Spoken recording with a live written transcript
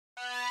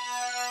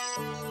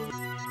Oh,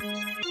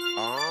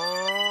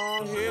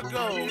 here it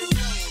goes.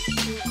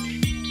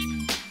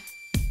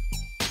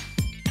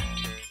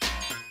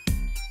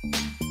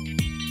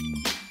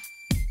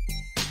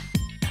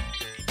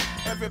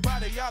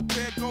 Everybody out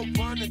there, go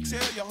run and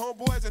tell your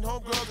homeboys and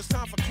homegirls it's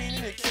time for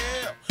Keenan and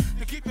Kel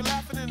to keep you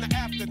laughing in the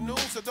afternoon.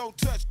 So don't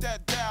touch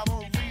that dial,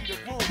 don't read the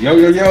room.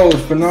 Yo,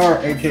 it's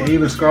Bernard, aka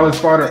the Scarlet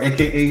Spider,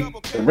 aka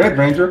the Red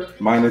Ranger,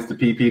 minus the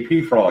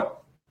PPP fraud.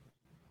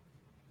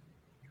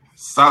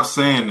 Stop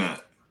saying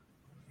that.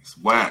 It's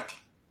whack.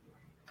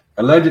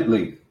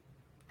 Allegedly.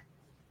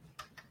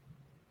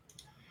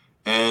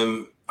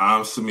 And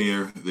I'm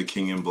Samir, the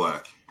King in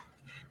Black.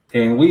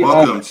 And we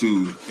welcome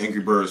to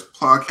Angry Birds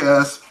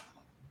Podcast,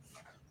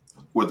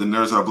 where the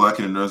nerds are black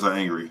and the nerds are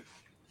angry.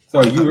 So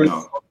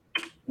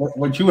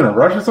what you in a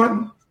rush or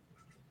something?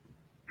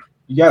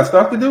 You got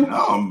stuff to do?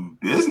 No, I'm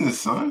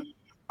business, son.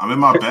 I'm in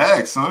my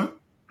bag, son.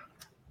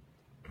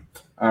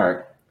 All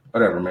right.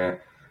 Whatever, man.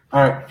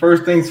 All right.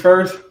 First things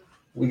first,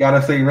 we got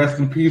to say rest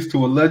in peace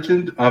to a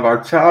legend of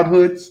our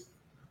childhoods.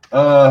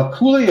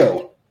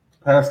 Coolio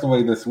passed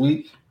away this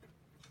week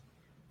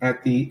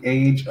at the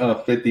age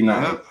of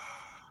 59.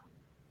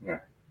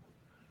 Yep.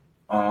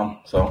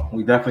 So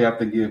we definitely have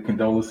to give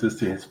condolences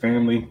to his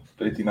family.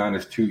 59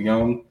 is too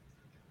young.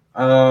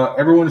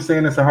 Everyone is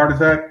saying it's a heart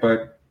attack,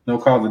 but no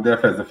cause of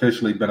death has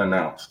officially been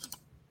announced.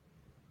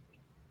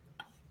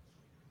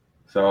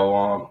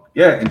 So,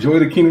 enjoy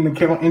the Keenan and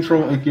Kel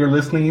intro if you're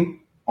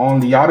listening on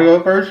the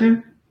audio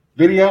version.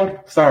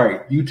 Video, sorry,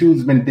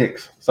 YouTube's been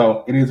dicks.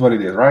 So it is what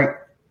it is, right?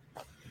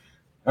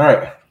 All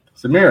right,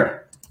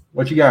 Samir,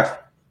 what you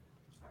got?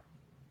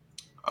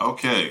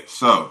 Okay,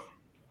 so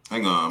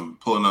hang on, I'm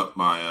pulling up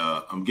my,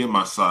 I'm getting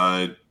my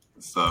side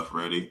stuff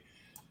ready.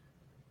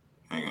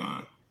 Hang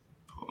on.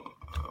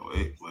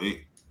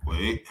 Wait.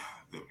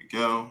 There we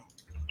go.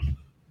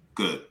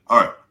 Good. All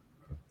right.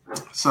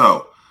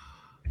 So,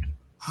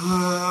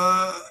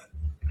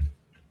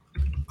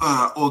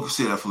 we'll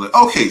see that for later.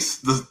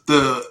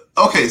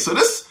 Okay, so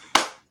this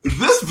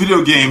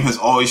video game has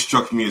always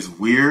struck me as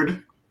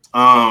weird.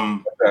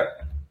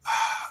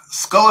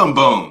 Skull and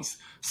Bones.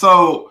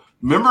 So,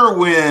 remember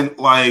when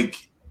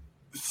like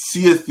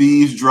Sea of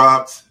Thieves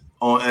dropped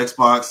on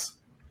Xbox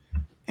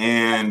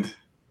and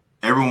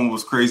everyone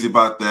was crazy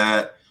about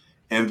that?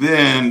 And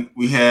then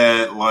we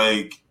had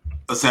like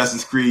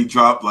Assassin's Creed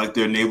drop like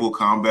their naval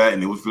combat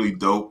and it was really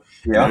dope.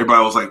 Yeah.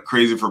 Everybody was like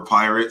crazy for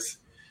pirates.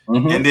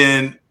 Mm-hmm. And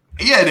then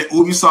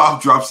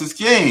Ubisoft drops this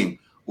game.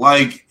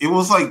 Like it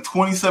was like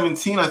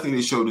 2017, I think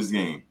they showed this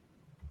game.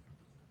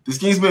 This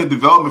game's been in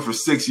development for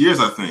 6 years,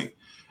 I think.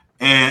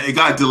 And it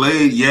got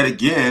delayed yet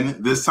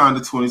again, this time to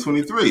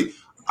 2023.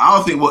 I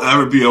don't think we'll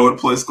ever be able to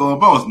play Skull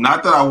and Bones.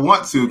 Not that I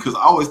want to, because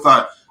I always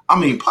thought,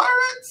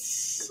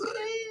 pirates?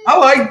 I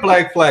like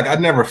Black Flag. I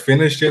never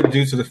finished it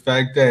due to the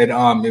fact that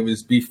it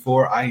was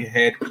before I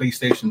had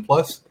PlayStation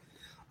Plus.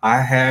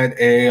 I had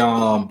a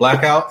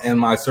blackout and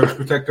my surge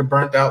protector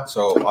burnt out,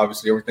 so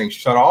obviously everything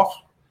shut off.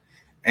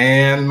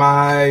 And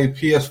my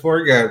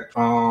PS4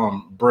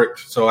 got bricked,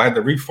 so I had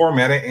to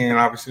reformat it, and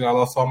obviously I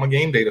lost all my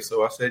game data.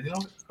 So I said,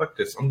 fuck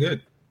this, I'm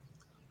good.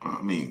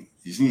 You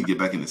just need to get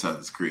back into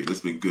Assassin's Creed. It's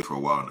been good for a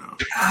while now.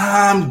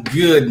 I'm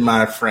good,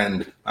 my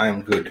friend. I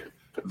am good.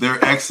 They're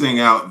Xing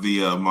out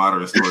the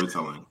modern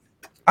storytelling.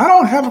 I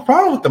don't have a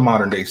problem with the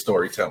modern day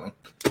storytelling.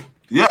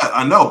 Yeah,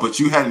 I know, but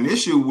you had an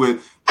issue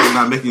with it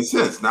not making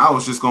sense. Now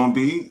it's just going to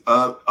be,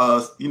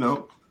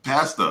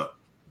 passed up.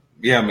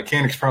 Yeah,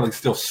 mechanics probably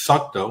still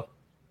suck, though.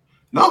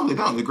 No, they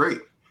don't. They're great.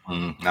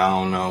 I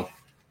don't know.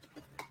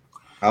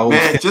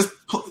 Man,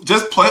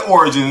 just play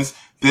Origins.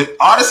 The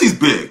Odyssey's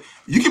big.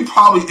 You can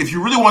probably, if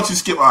you really want to,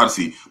 skip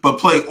Odyssey, but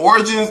play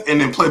Origins and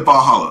then play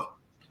Valhalla.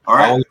 All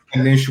right? I always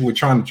had an issue with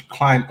trying to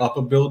climb up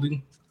a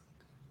building,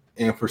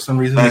 and for some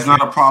reason, that's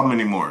not a problem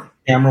anymore.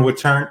 Camera would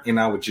turn, and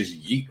I would just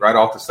yeet right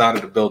off the side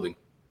of the building.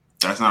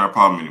 That's not a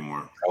problem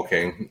anymore.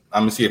 Okay,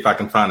 I'm gonna see if I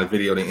can find a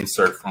video to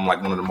insert from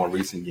like one of the more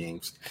recent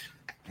games,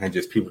 and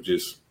just people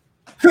just,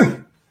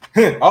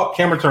 oh,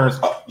 camera turns,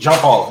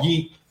 jump off,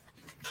 yeet.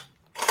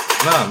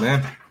 Nah,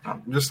 man,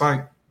 I'm just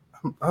like,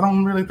 I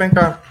don't really think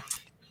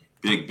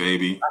big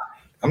baby.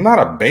 I'm not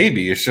a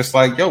baby. It's just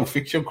like, yo,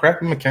 fix your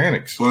crappy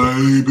mechanics.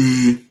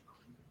 Baby.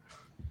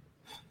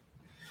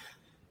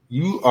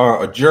 You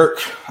are a jerk.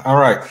 All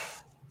right.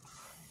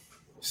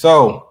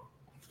 So,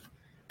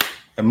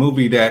 a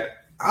movie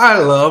that I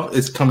love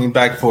is coming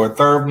back for a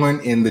third one,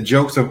 and the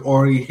jokes have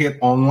already hit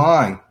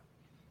online.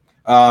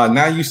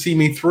 Now You See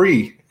Me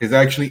 3 is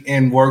actually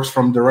in works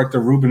from director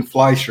Ruben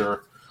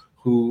Fleischer,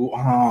 who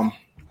I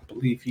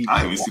believe he...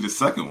 I didn't even see the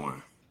second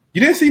one.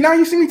 You didn't see Now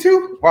You See Me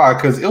 2? Why?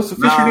 Because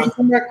Ilsa Fisher didn't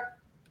come back?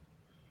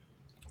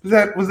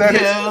 Was that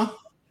yeah,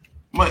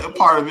 a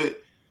part of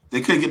it.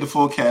 They couldn't get the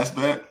full cast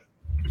back.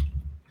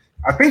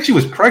 I think she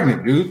was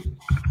pregnant, dude.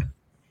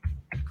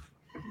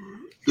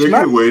 They could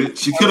have waited.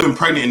 She could have been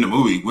pregnant in the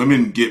movie.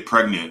 Women get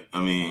pregnant.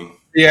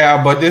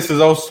 Yeah, but this is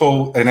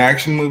also an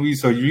action movie,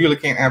 so you really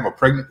can't have a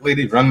pregnant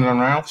lady running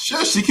around.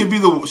 Sure, she could be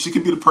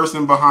the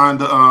person behind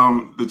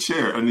the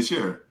chair,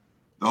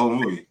 the whole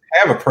movie.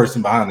 have a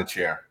person behind the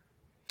chair.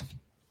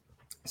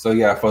 So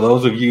yeah, for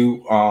those of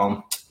you,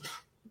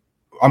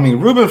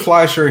 Ruben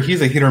Fleischer,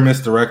 he's a hit or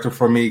miss director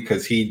for me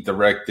because he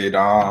directed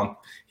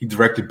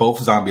both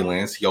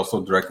Zombielands. He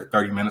also directed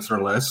 30 Minutes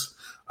or Less.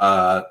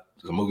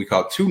 There's a movie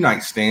called Two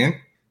Night Stand.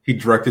 He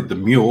directed The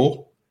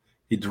Mule.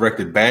 He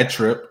directed Bad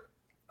Trip,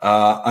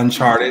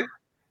 Uncharted,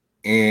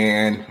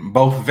 and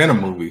both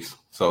Venom movies.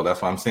 So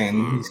that's why I'm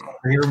saying he's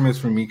a hit or miss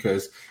for me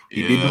because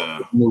he did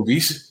both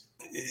movies.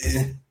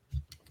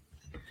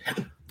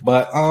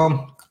 But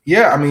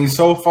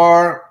so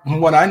far, from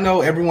what I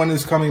know, everyone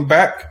is coming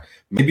back.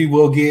 Maybe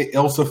we'll get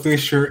Elsa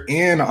Fisher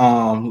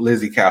and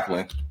Lizzie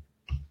Kaplan.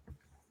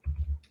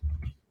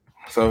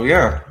 So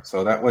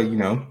that way,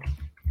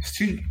 it's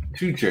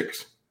two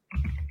chicks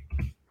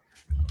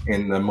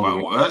in the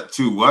movie. What?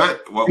 Two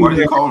what? Why do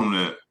you call them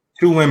that?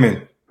 Two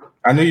women.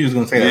 I knew you was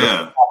gonna say that.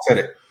 Yeah, I said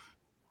it.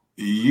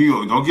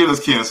 You don't get us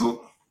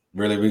canceled.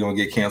 Really, we're gonna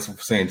get canceled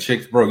for saying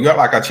chicks, bro. You act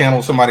like I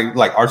channeled somebody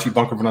like Archie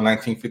Bunker from the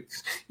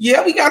 1950s.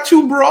 Yeah, we got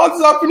two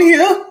broads up in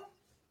here.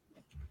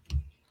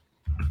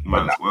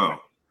 Might as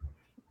well.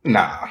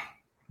 Nah,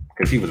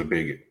 because he was a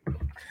bigot. All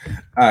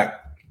right,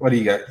 what do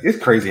you got? It's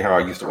crazy how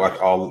I used to watch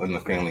All in the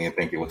Family and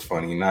think it was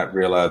funny, not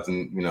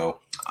realizing,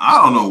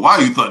 I don't know why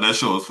you thought that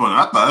show was funny.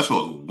 I thought that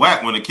show was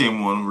whack when it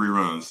came on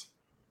reruns.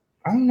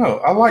 I don't know.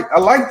 I like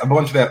a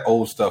bunch of that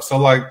old stuff. So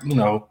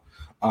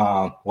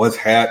What's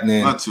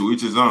Happening? Not to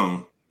each his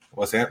own.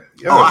 What's Happening?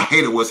 Yeah. Oh, I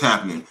hated What's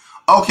Happening.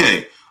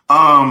 Okay.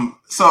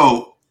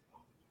 So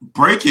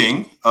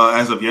breaking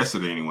as of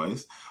yesterday,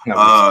 anyways.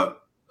 Don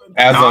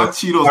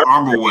Cheadle's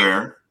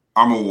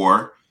Armor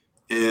War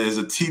is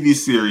a TV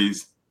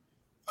series.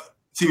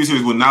 TV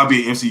series will now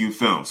be an MCU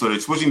film, so they're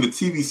switching the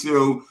TV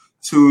show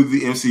to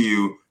the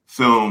MCU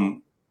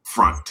film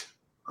front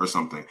or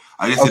something.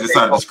 I guess they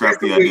decided to scrap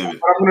the idea of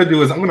it. What I'm going to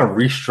do is I'm going to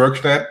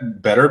restructure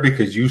that better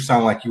because you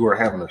sound like you were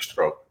having a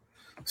stroke.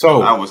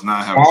 So I was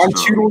not having a stroke.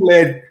 Don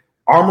Cheadle-led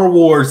Armor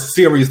Wars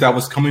series that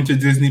was coming to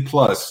Disney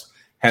Plus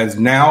has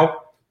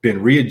now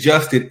been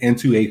readjusted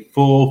into a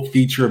full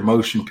feature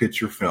motion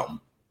picture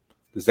film.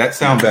 Does that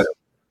sound better?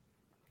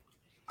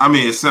 I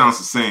mean, it sounds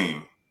the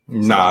same.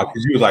 Nah,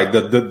 because you were like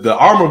the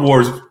Armor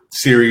Wars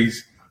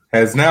series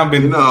has now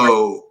been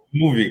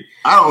movie.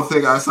 I don't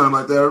think I sound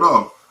like that at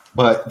all.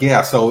 But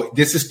yeah, so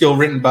this is still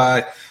written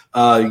by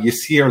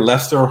Yasir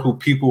Lester, who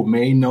people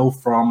may know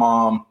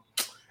from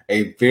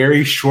a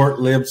very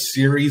short-lived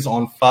series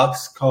on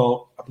Fox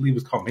called, I believe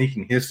it's called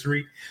Making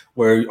History,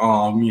 where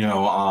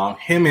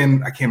him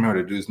and I can't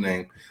remember the dude's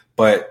name,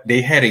 but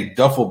they had a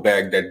duffel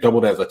bag that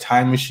doubled as a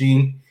time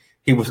machine.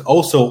 He was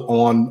also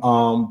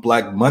on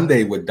Black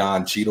Monday with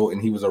Don Cheadle,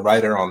 and he was a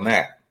writer on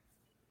that.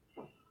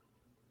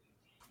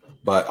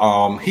 But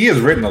he's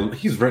written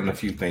a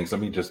few things.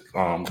 Let me just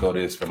go to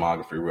his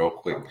filmography real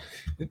quick.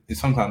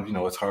 Sometimes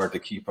it's hard to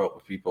keep up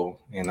with people,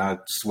 and I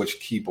switch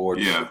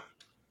keyboards. Yeah.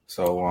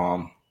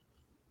 So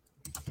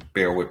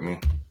bear with me.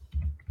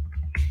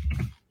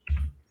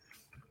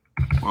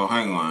 Well,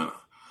 hang on.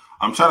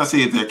 I'm trying to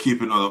see if they're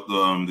keeping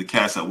the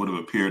cast that would have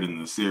appeared in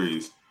the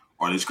series,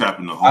 or are they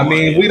scrapping the whole. I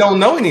mean, we don't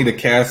know any of the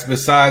cast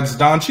besides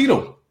Don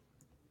Cheadle.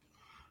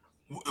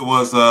 It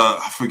was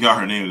I forgot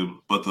her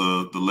name, but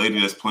the lady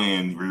that's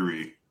playing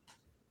Riri.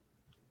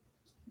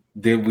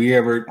 Did we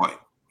ever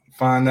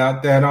find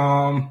out that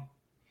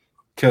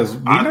because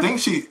I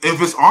think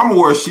if it's Armor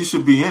Wars, she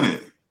should be in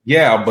it.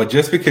 Yeah, but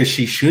just because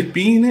she should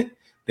be in it,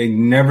 they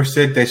never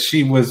said that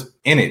she was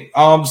in it.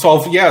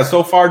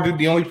 So far,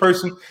 the only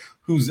person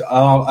who's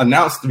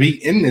announced to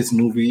be in this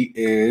movie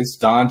is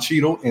Don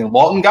Cheadle and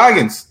Walton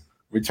Goggins,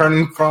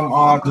 returning from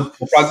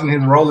reprising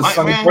his role as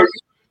Sonny Burch.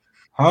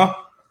 Huh?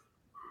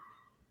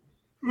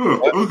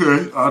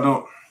 Okay, I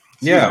don't.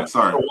 Yeah,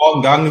 sorry. So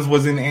Walton Goggins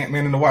was in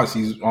Ant-Man and the Wasp.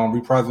 He's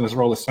reprising his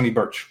role as Sonny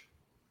Burch.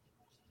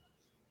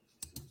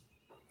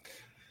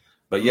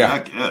 But yeah, I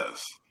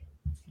guess.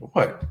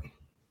 What?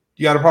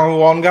 You got a problem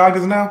with Walton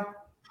Goggins now?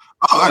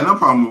 Oh, I have no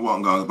problem with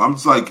Walton Goggins, but I'm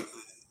just like,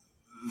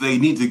 they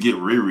need to get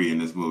Riri in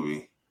this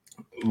movie.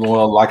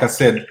 Well, like I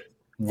said,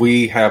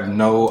 we have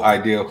no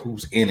idea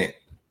who's in it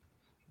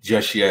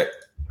just yet.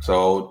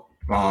 So,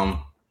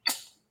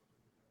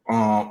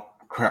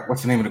 crap,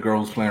 what's the name of the girl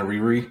who's playing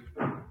Riri?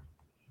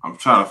 I'm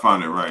trying to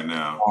find it right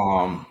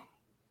now.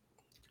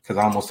 Because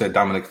I almost said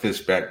Dominic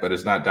Fishback, but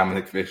it's not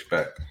Dominic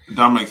Fishback.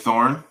 Dominic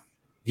Thorne?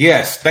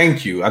 Yes,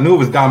 thank you. I knew it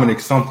was Dominic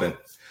something.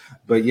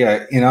 But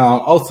yeah,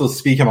 also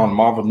speaking on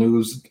Marvel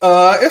news,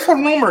 it's a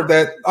rumor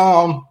that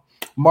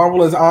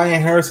Marvel is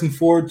eyeing Harrison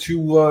Ford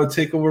to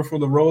take over for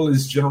the role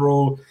as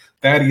General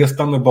Thaddeus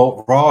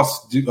Thunderbolt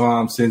Ross,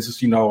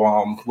 since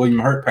William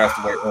Hurt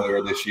passed away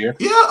earlier this year.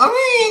 Yeah, I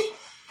mean,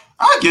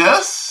 I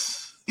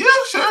guess. Yeah,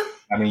 sure.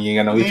 I mean,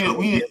 you know,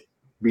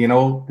 being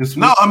old this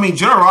week. No, I mean,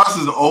 General Ross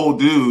is an old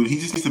dude. He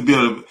just needs to be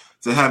able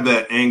to have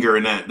that anger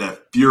and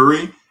that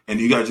fury,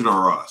 and you got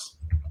General Ross.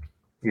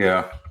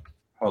 Yeah.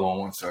 Hold on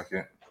one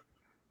second.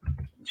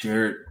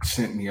 Jared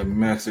sent me a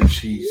message.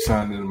 He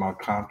signed into my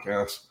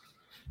Comcast.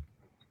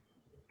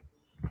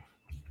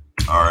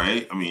 All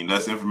right. I mean,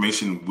 that's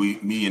information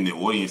me and the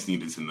audience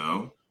needed to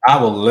know.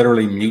 I will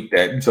literally mute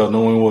that so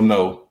no one will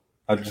know.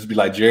 I'll just be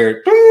like,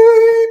 Jared,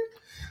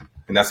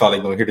 and that's all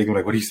they're going to hear. They're going to be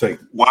like, what do you say?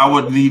 Why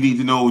would he need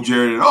to know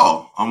Jared at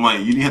all? I'm like,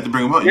 you didn't have to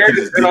bring him up. Jared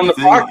You has just been did on the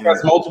the thing.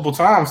 podcast multiple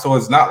times, so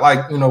it's not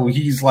like,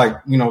 he's like,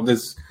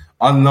 this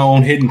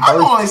unknown hidden I've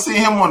person. only seen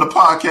him on the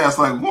podcast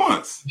like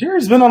once.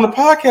 Jared's been on the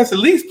podcast at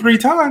least 3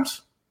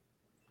 times.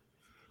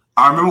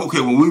 I remember,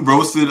 when we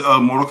roasted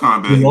Mortal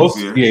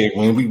Kombat.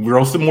 When we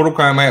roasted Mortal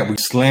Kombat, we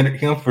slandered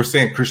him for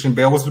saying Christian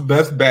Bale was the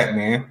best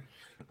Batman.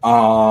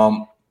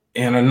 And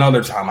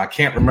another time, I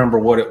can't remember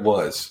what it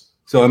was.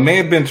 So it may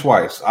have been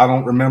twice. I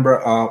don't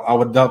remember. I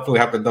would definitely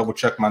have to double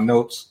check my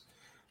notes.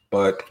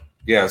 But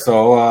yeah,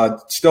 so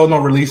still no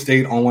release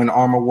date on when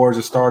Armor Wars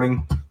is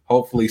starting.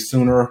 Hopefully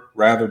sooner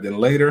rather than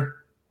later.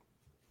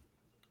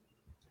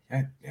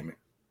 God damn it.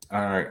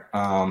 All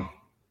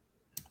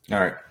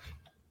right.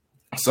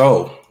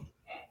 So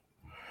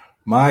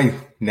my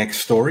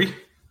next story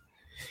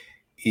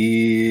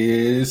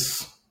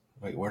is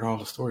where'd all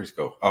the stories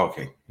go? Oh,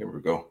 okay, here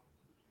we go.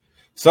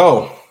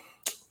 So,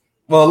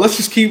 well, let's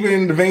just keep it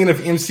in the vein of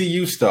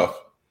MCU stuff.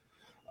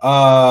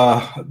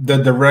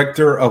 The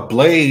director of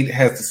Blade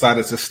has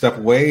decided to step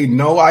away.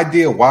 No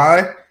idea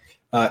why.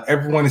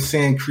 Everyone is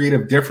saying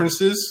creative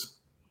differences.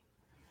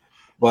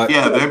 But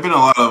yeah, there have been a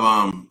lot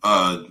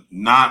of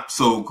not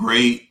so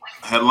great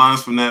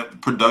headlines from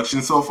that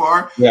production so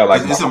far. Yeah,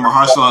 like it's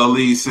Mahershala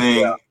Ali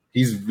saying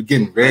he's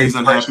getting very he's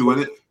unhappy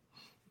with it.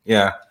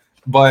 Yeah,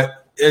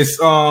 but it's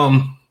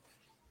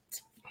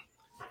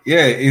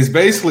it's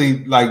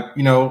basically like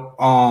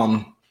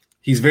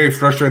he's very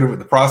frustrated with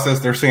the process.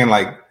 They're saying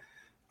like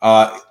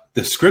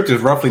the script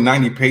is roughly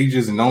 90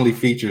 pages and only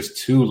features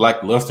 2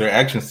 lackluster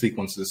action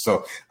sequences.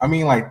 So I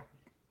mean, like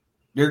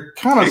they're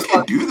kind of they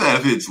can do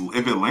that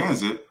if it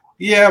lands it.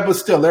 Yeah, but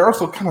still, they're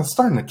also kind of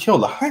starting to kill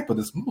the hype of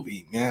this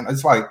movie, man.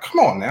 It's like, come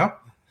on now.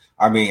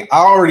 I mean, I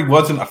already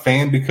wasn't a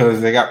fan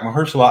because they got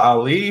Mahershala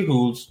Ali,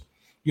 who's,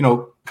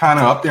 kind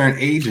of up there in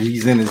age.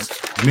 He's in his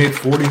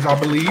mid-40s, I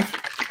believe.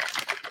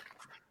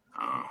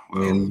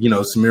 And,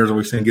 Samir's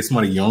always saying, get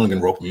somebody young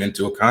and rope him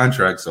into a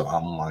contract. So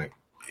I'm like.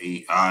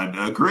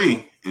 I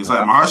agree. It's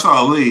like Mahershala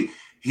Ali,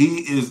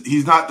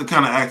 he's not the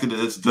kind of actor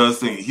that does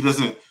things. He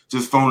doesn't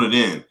just phone it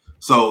in.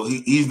 So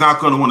he's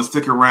not going to want to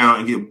stick around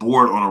and get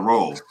bored on a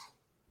role.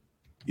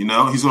 He's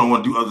going to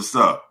want to do other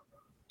stuff.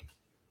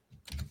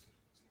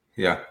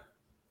 Yeah.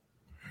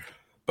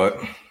 But,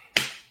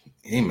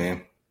 hey,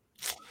 man.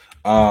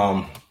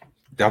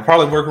 They'll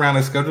probably work around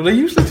their schedule. They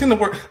usually tend to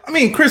work. I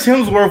mean, Chris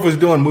Hemsworth was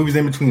doing movies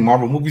in between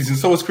Marvel movies, and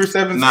so was Chris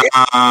Evans.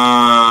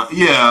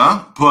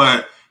 Yeah,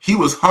 but he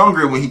was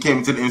hungry when he came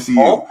into the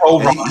MCU.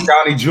 Robert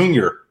Downey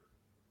Jr.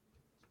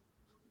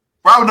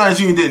 Robert Downey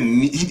Jr.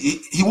 didn't.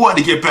 He wanted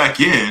to get back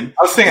in.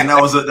 I was saying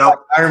that was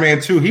Iron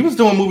Man 2. He was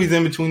doing movies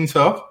in between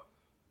stuff.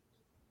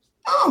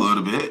 A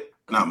little bit,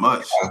 not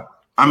much. Yeah.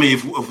 I mean,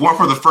 if it weren't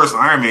for the first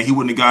Iron Man, he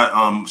wouldn't have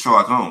got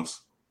Sherlock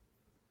Holmes.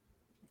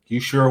 You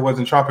sure it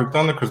wasn't Tropic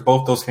Thunder? Because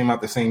both those came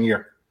out the same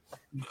year.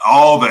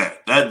 All that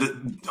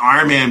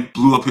Iron Man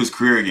blew up his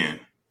career again.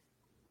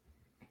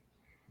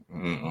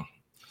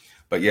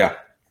 But yeah,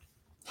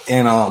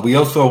 and we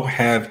also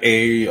have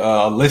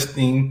a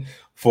listing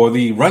for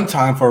the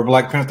runtime for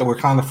Black Panther: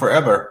 Wakanda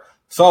Forever.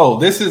 So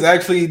this is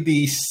actually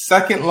the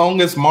second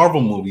longest Marvel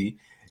movie,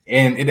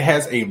 and it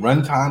has a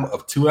runtime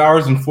of 2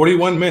 hours and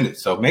 41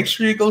 minutes. So make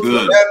sure you go to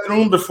the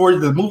bathroom before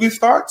the movie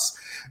starts,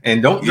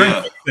 and don't drink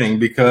anything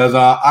because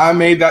I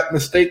made that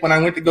mistake when I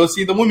went to go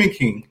see The Woman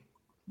King.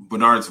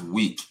 Bernard's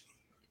weak.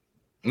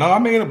 No, I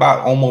made it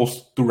about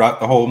almost throughout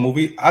the whole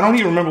movie. I don't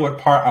even remember what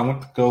part I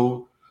went to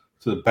go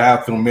to the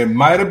bathroom. It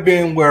might have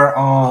been where,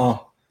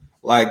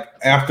 like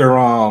after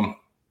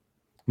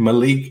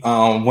Malik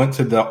went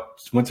to the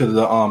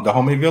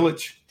homie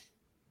village.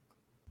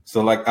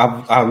 So like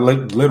I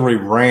literally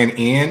ran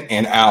in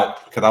and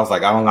out because I was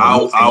like, I don't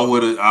want. I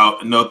would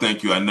have. No,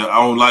 thank you. I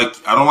don't like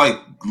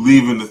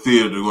leaving the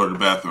theater to go to the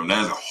bathroom.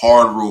 That is a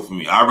hard rule for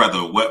me. I'd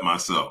rather wet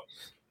myself.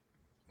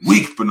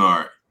 Weak,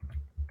 Bernard.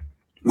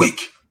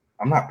 Weak.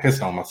 I'm not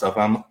pissing on myself.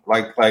 I'm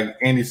like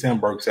Andy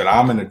Samberg said,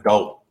 I'm an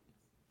adult.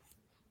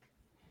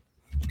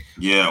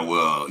 Yeah,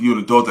 well, you're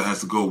an adult that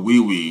has to go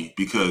wee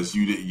because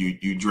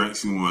you drank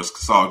too much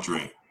soft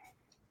drink.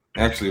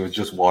 Actually, it was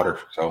just water.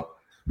 So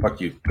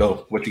fuck you.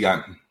 Go. What you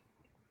got?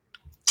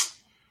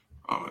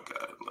 Oh my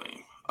god,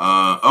 lame.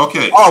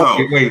 Okay. Oh,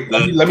 so, wait.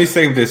 Let me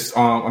save this.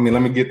 Let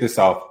me get this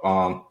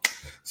off.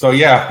 So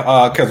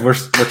yeah, because we're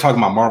talking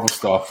about Marvel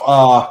stuff.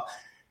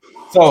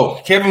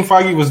 So Kevin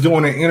Feige was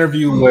doing an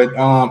interview with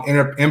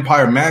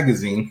Empire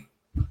Magazine,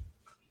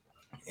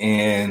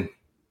 and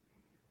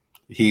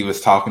he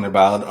was talking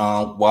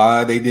about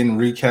why they didn't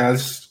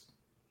recast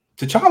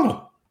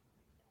T'Challa.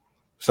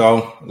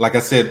 So, like I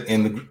said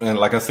in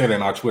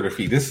our Twitter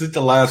feed, this is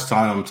the last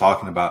time I'm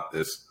talking about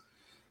this.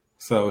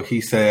 So he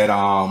said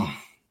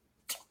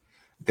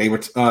he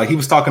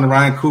was talking to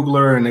Ryan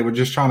Coogler, and they were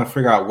just trying to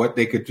figure out what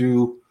they could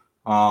do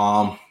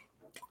about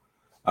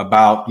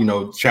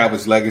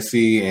Chadwick's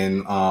legacy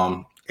and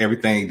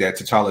everything that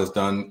T'Challa has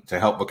done to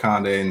help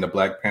Wakanda and the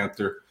Black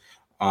Panther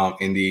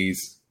in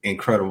these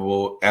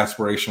incredible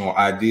aspirational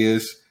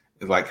ideas.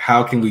 It's like,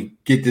 how can we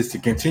get this to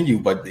continue?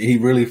 But he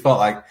really felt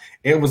like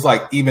it was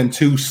like even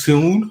too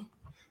soon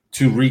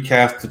to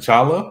recast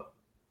T'Challa.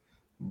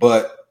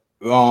 But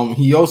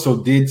he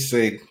also did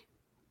say,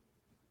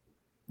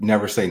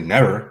 never say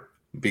never,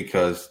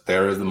 because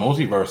there is the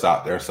multiverse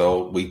out there.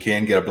 So we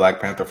can get a Black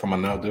Panther from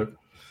another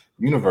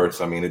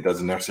universe. I mean, it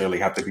doesn't necessarily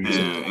have to be.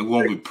 Yeah, it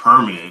won't be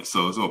permanent,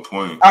 so it's no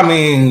point. I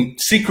mean,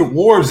 Secret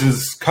Wars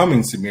is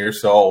coming, Samir,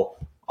 so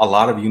a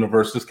lot of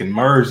universes can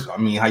merge. I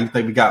mean, how you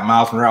think we got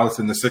Miles Morales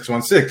in the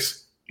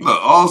 616? Look,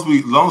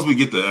 as long as we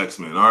get the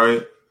X-Men, all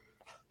right?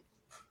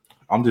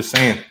 I'm just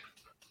saying,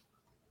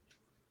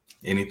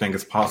 anything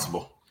is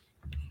possible.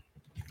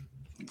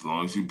 As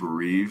long as you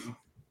bereave.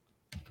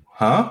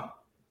 Huh?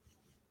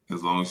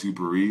 As long as you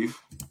bereave.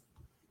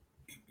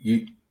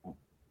 You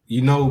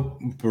know,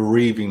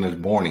 bereaving is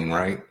mourning,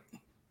 right?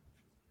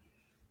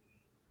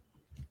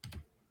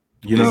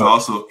 You know, it's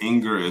also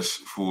English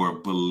for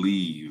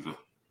believe.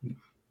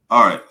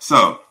 All right,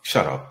 so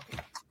shut up.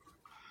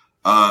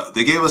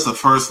 They gave us a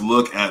first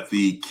look at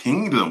the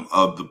Kingdom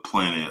of the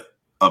Planet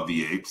of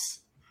the Apes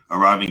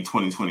arriving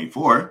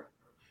 2024,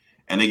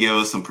 and they gave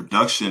us some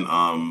production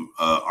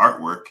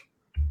artwork.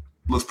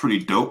 Looks pretty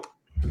dope.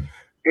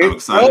 I'm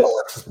excited.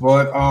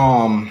 But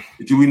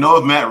do we know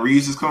if Matt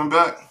Reeves is coming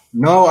back?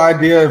 No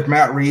idea if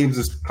Matt Reeves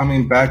is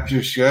coming back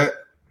just yet.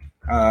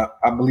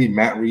 I believe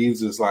Matt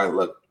Reeves is like,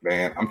 look,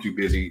 man, I'm too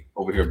busy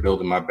over here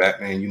building my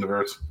Batman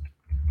universe.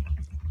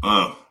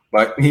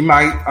 But he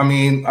might. I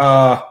mean,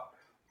 well,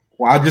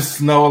 I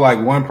just know like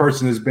one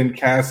person has been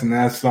cast, and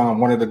that's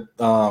one of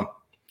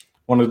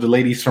the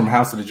ladies from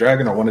House of the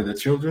Dragon, or one of the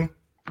children.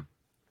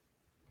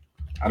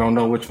 I don't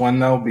know which one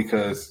though,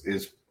 because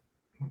it's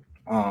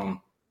I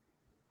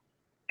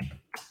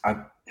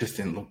just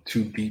didn't look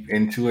too deep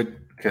into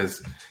it,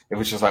 because it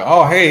was just like,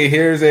 oh, hey,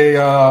 here's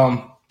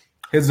an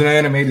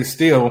animated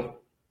still,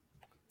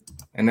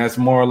 and that's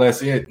more or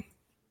less it.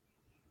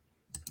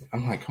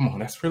 I'm like, come on,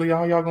 that's really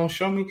all y'all gonna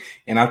show me?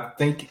 And I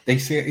think they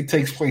said it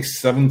takes place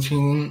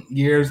 17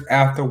 years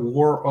after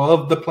War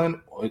of the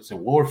Planet. Is it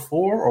War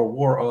 4 or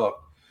War of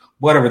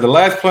whatever? The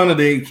last Planet of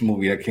the Apes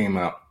movie that came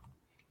out.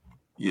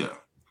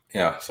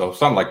 Yeah, so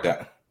something like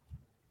that.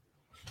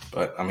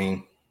 But I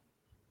mean,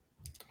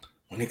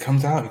 when it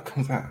comes out,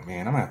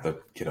 man. I'm gonna have to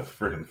get a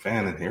freaking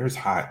fan in here. It's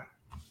hot.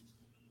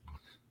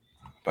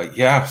 But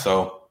yeah,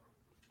 so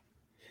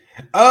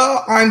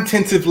I'm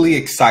tentatively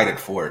excited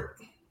for it.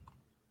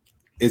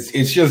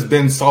 It's just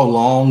been so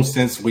long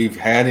since we've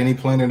had any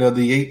Planet of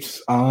the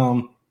Apes.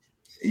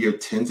 You're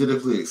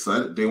tentatively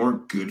excited? They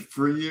weren't good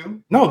for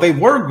you? No, they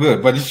were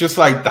good, but it's just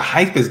like the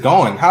hype is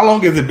going. How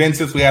long has it been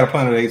since we had a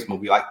Planet of the Apes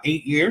movie? Like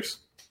 8 years?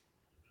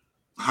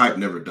 Hype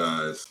never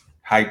dies.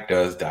 Hype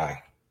does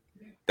die.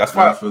 That's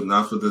why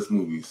not for this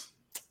movies.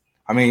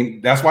 I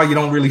mean, that's why you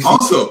don't really see.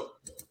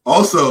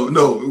 Also,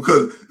 no,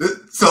 because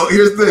so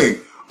here's the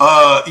thing.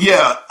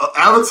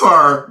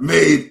 Avatar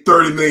made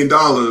 $30 million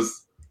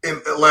in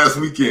last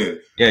weekend.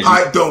 Yeah,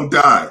 hype don't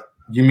die.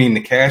 You mean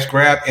the cash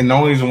grab? And the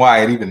only reason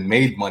why it even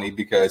made money,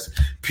 because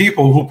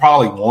people who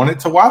probably wanted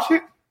to watch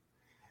it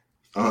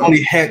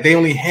only had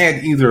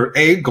either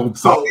A, go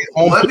so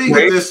let me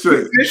get this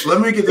straight.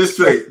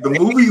 The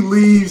movie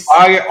leaves,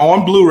 buy it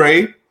on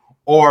Blu-ray,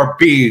 or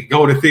B,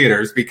 go to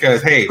theaters,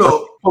 because hey,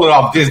 pull it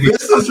off Disney.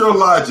 This is your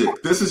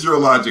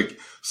logic.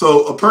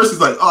 So a person's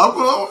like,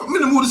 oh, I'm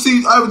in the mood to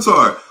see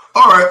Avatar.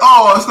 All right.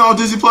 Oh, it's not on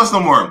Disney Plus no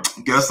more.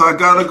 Guess I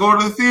gotta go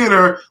to the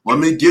theater. Let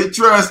me get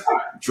dressed,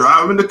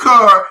 drive in the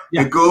car,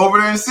 and go over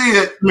there and see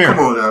it. Come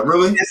on now,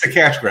 really? It's a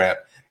cash grab.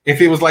 If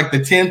it was like the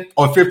 10th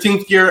or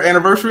 15th year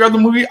anniversary of the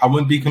movie, I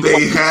wouldn't be complaining.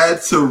 They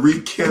had to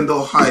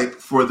rekindle hype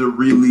for the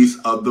release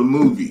of the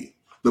movie.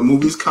 The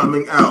movie's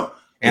coming out,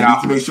 and I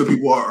need to make sure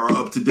people are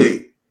up to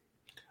date.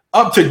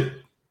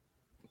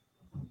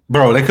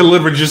 Bro, they could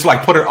literally just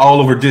like put it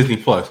all over Disney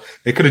Plus.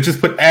 They could have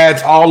just put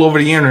ads all over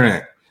the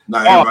internet.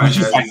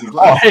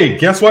 Hey,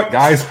 guess what,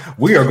 guys?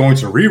 We are going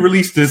to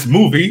re-release this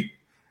movie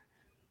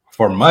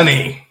for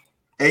money.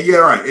 And yeah,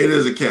 right, it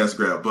is a cash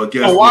grab. But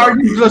guess why are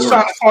you just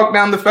trying to talk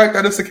down the fact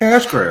that it's a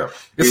cash grab?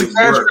 It's a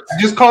cash grab.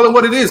 Just call it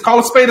what it is. Call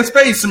a spade,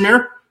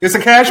 Samir. It's a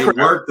cash grab. It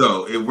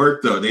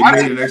worked though. They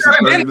made an extra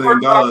 $30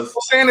 million. I'm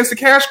saying it's a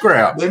cash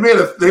grab. They made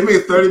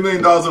 $30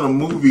 million on a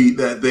movie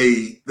that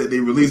they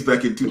released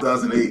back in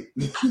 2008.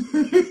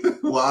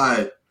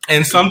 Why?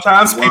 And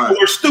sometimes people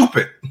are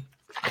stupid.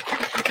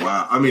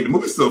 Wow, I mean the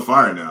movie's still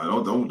fire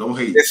now. Don't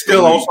hate. It's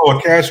still also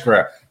a cash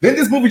grab. Didn't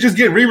this movie just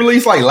get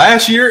re-released like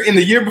last year and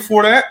the year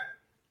before that?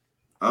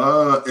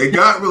 It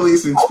got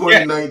released in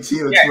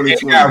 2019 or 2020.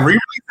 It got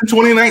re-released in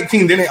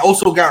 2019. Then it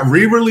also got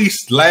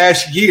re-released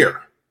last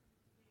year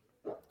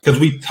because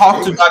we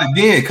talked about it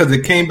then. Because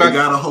it came back. It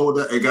gotta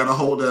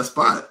hold that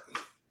spot.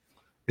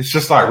 It's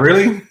just like,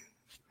 really.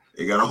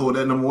 They gotta hold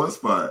that number one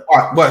spot. All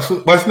right,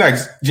 what's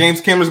next?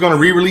 James Cameron's gonna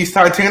re-release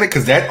Titanic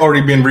because that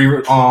already been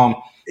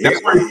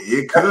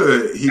He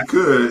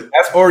could.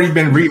 That's already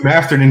been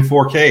remastered in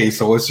 4K,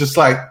 so it's just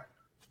like,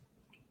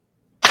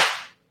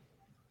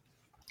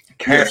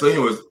 Yeah. So,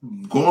 anyways,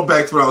 going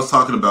back to what I was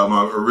talking about,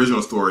 my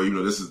original story. You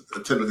know, this is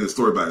technically a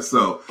story by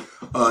itself.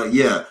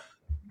 Yeah.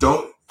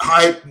 Don't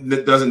hype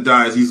that doesn't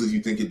die as easily as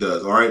you think it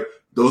does. All right.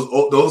 Those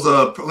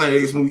Planet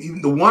Apes movies,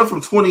 even the one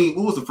from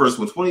what was the first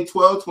one?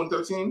 2012,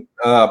 2013?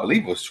 I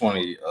believe it was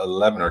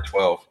 2011 or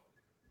 12.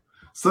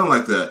 Something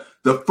like that.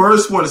 The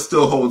first one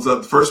still holds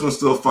up. The first one's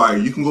still fire.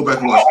 You can go back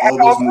and watch all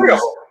those movies.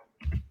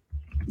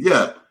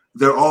 Yeah,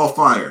 they're all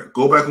fire.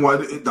 Go back and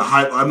watch the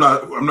hype. I'm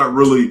not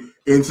really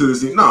into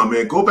this. No,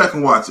 man, go back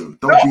and watch them.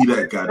 Don't be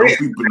that guy. Don't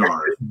be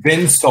Bernard. It's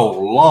been so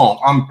long.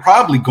 I'm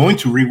probably going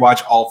to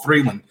rewatch all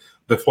three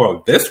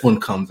before this one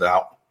comes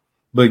out.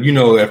 But you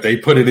know, if they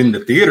put it in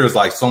the theaters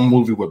like some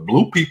movie with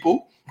blue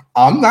people,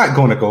 I'm not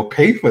going to go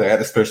pay for that,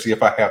 especially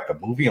if I have the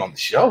movie on the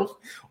shelf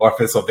or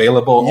if it's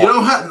available. You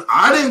don't have.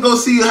 I didn't go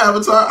see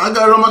Avatar. I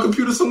got it on my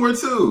computer somewhere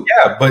too.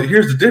 Yeah, but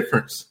here's the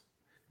difference.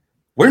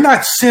 We're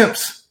not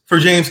simps for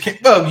James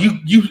Cameron. Well,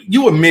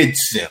 you a mid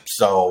simp,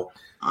 so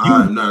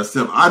I'm not a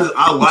simp.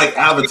 I like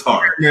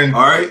Avatar. All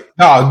right.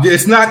 No,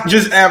 it's not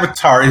just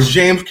Avatar. It's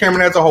James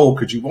Cameron as a whole.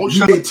 Because you won't.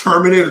 You mean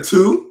Terminator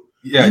 2?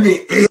 Yeah. You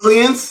mean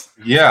Aliens?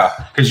 Yeah,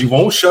 because you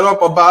won't shut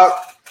up about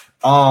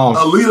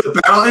Alita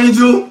Battle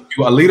Angel.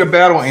 Alita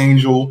Battle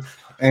Angel.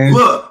 And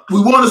look, we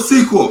want a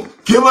sequel.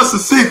 Give us a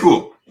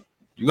sequel.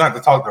 You got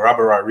to talk to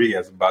Robert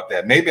Rodriguez about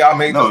that. Maybe I'll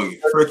make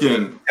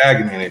freaking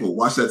tagging in it. We'll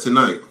watch that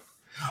tonight.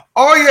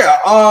 Oh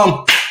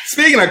yeah.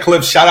 Speaking of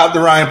clips, shout out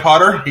to Ryan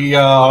Potter. He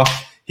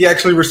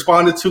actually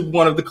responded to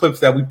one of the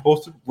clips that we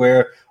posted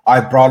where I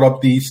brought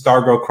up the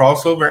Stargirl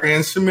crossover,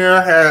 and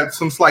Samira had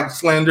some slight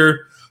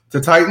slander to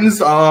Titans.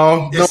 It's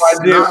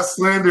not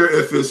slander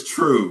if it's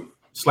true.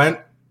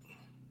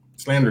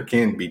 Slander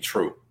can be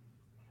true.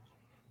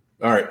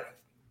 All right.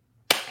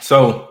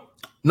 So,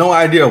 no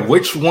idea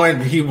which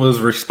one he was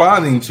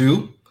responding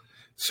to.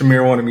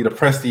 Samir wanted me to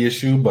press the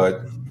issue,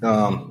 but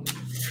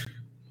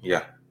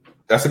yeah,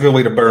 that's a good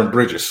way to burn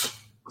bridges.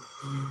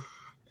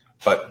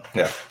 But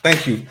yeah,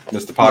 thank you,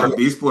 Mr. Potter. Yeah,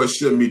 Beast Boy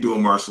shouldn't be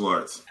doing martial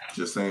arts.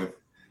 Just saying.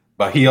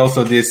 But he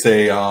also did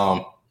say,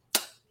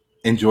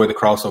 enjoy the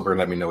crossover and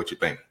let me know what you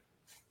think.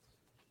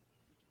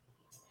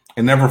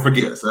 And never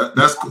forget. Yes,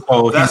 that's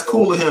cool of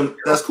him.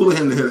 That's cool of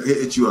him to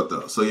hit you up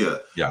though. So yeah.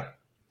 Yeah.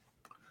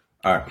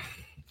 All right.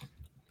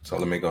 So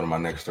let me go to my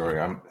next story.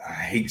 I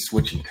hate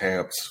switching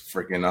tabs.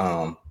 Freaking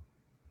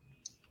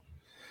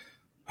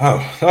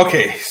Oh,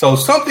 okay. So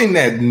something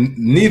that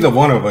neither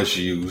one of us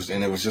used,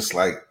 and it was just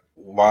like,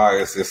 why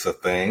is this a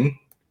thing?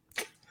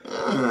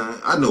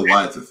 I know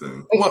why it's a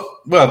thing.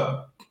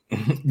 Well,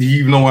 do you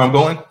even know where I'm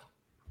going?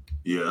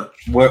 Yeah.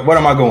 What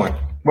am I going?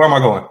 Where am I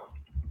going?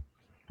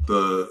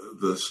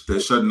 They're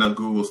shutting down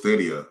Google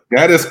Stadia.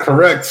 That is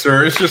correct,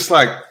 sir. It's just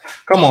like,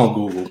 come on,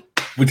 Google.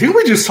 Didn't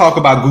we just talk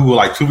about Google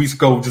like 2 weeks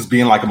ago, just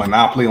being like a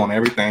monopoly on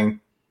everything?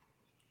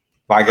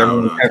 Like I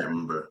can't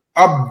remember.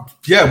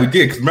 Yeah, we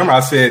did. Because remember, I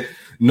said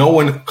no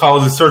one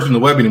calls it searching the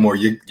web anymore.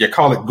 You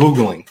call it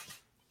Googling.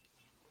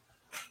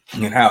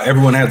 And how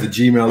everyone has a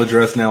Gmail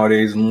address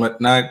nowadays and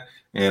whatnot.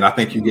 And I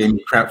think you gave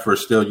me crap for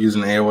still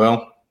using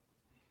AOL.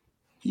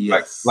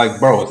 Yes. Like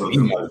bro, it's an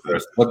email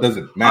address. What does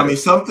it matter? I mean,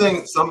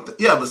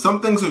 but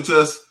some things are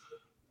just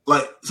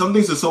like some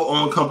things are so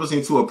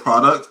all-encompassing to a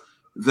product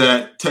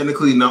that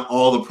technically not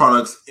all the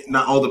brands in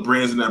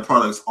that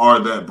products are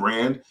that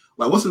brand.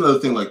 Like, what's another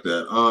thing like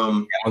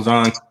that?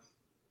 Amazon.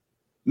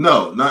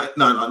 No, not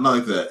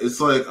like that.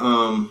 It's like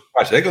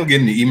watch, they're gonna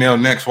get in the email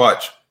next.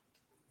 Watch.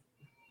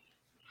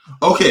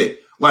 Okay,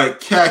 like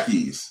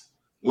khakis.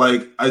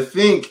 Like I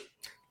think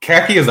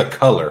khaki is a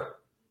color.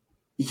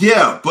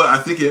 Yeah, but I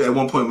think at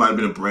one point it might have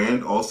been a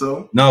brand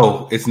also.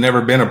 No, it's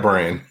never been a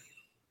brand.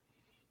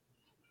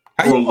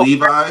 Or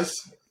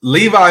Levi's.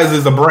 Levi's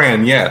is a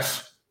brand,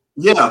 yes.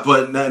 Yeah,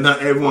 but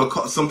not everyone.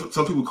 Some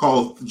people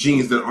call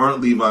jeans that aren't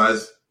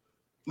Levi's.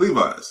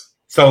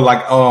 So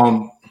like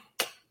all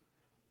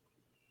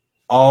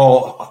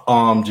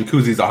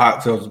jacuzzis are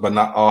hot tubs, but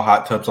not all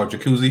hot tubs are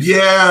jacuzzis.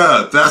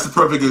 Yeah, that's a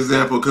perfect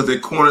example because they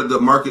cornered the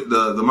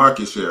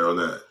market share on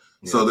that.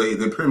 Yeah. So they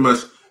pretty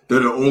much. They're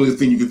the only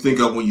thing you can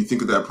think of when you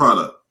think of that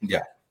product.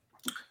 Yeah.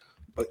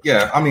 But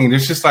yeah, I mean,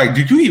 it's just like,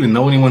 did you even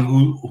know anyone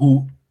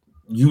who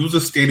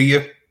uses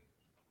Stadia?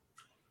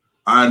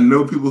 I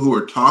know people who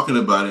are talking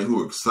about it,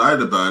 who are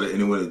excited about it,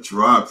 and when it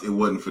dropped, it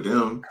wasn't for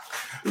them.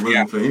 It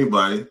wasn't for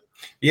anybody.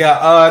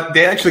 Yeah,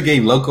 they actually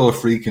gave Loco a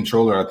free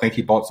controller. I think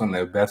he bought something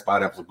at Best Buy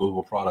that was a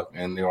Google product,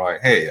 and they were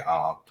like, hey,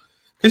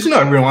 because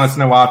every once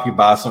in a while, if you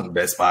buy something,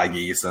 Best Buy give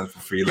you something for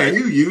free. Can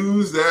you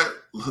use that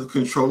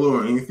controller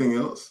or anything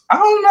else? I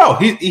don't know.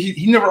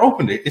 He never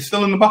opened it. It's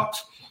still in the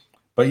box.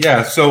 But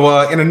yeah,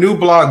 so in a new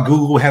blog,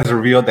 Google has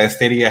revealed that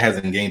Stadia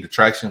hasn't gained the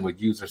traction with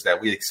users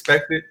that we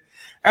expected.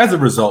 As a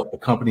result, the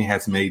company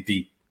has made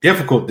the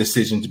difficult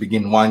decision to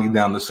begin winding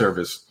down the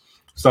service.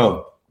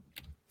 So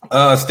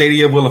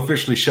Stadia will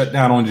officially shut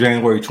down on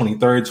January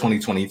 23rd,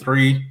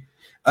 2023.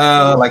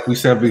 Like we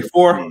said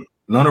before,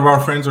 none of our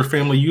friends or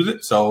family use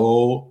it.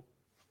 So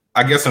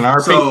I guess in our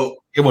opinion,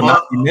 it will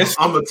not be missed.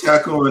 I'm going to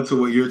tackle into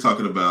what you're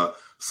talking about.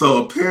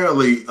 So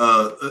apparently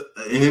an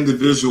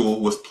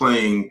individual was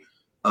playing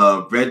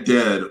Red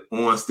Dead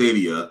on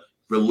Stadia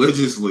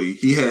religiously.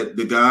 He had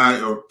the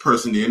guy or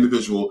person, the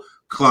individual,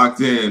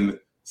 clocked in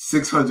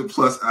 600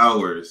 plus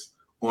hours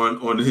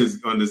on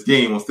this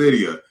game on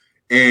Stadia,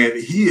 and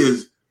he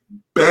is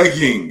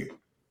begging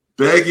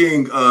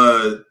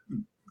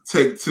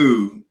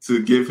Take-Two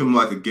to give him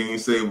like a game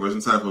save or some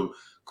type of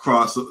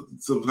cross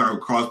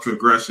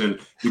progression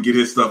to get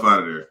his stuff out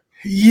of there.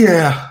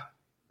 Yeah,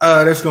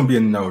 that's gonna be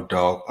a no,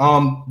 dog.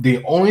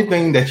 The only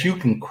thing that you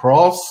can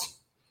cross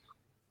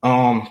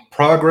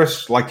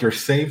progress, like your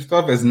save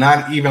stuff, is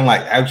not even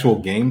like actual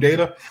game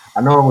data.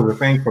 I know it was a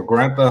thing for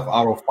Grand Theft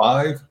Auto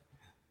 5.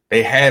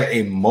 They had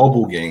a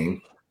mobile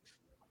game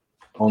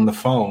on the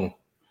phone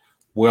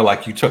where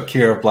like you took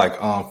care of like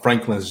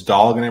Franklin's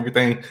dog and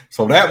everything.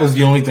 So that was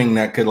the only thing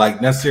that could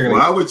like necessarily.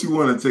 Why would you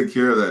want to take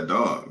care of that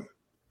dog?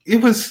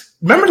 It was,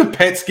 remember the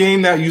Pets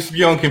game that used to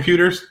be on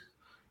computers?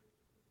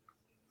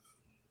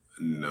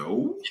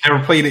 No. You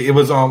never played it? It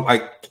was on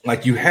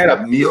like you had a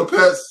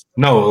Neopets?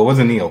 No, it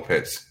wasn't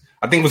Neopets.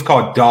 I think it was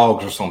called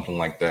Dogs or something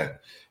like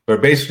that.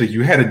 But basically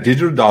you had a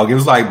digital dog. It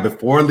was like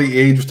before the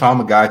age of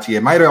Tamagotchi.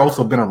 It might have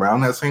also been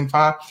around that same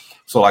time.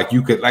 So like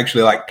you could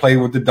actually like play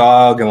with the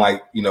dog and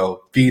like, you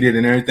know, feed it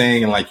and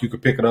everything. And like you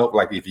could pick it up.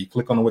 Like if you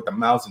click on it with the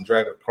mouse and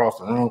drag it across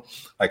the room,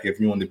 like if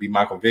you wanted to be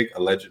Michael Vick,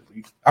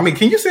 allegedly. I mean,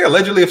 can you say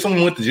allegedly if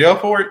someone went to jail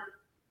for it?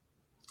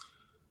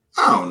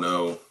 I don't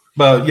know.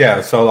 But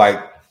yeah, so like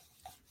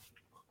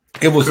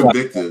it was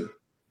convicted. Like,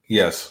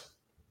 yes.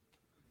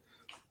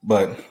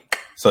 But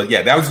so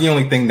yeah, that was the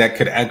only thing that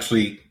could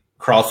actually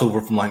cross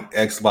over from like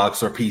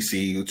Xbox or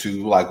PC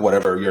to like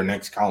whatever your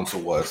next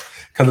console was,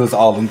 because it was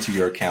all into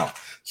your account.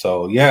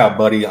 So yeah,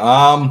 buddy,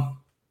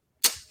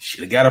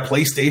 should have got a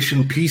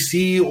PlayStation,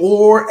 PC,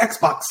 or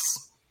Xbox.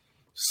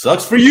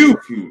 Sucks for you.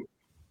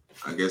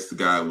 I guess the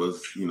guy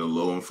was,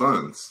 low on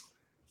funds.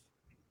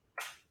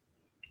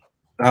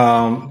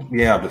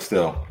 Yeah, but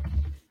still,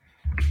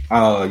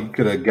 you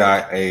could have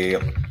got. I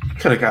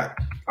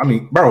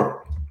mean,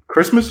 bro,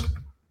 Christmas.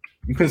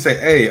 You couldn't say,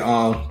 "Hey,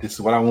 this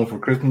is what I want for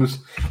Christmas."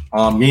 You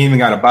ain't even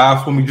got to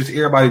buy for me. Just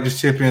everybody just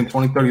chip in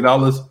 $20,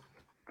 $30.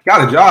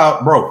 Got a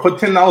job, bro. Put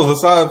 $10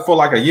 aside for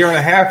like a year and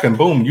a half, and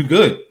boom, you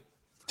good.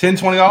 $10,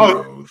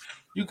 $20,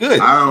 you good.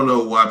 I don't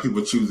know why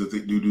people choose to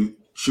do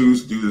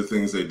the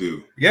things they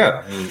do.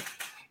 Yeah, I mean,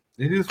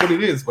 it is what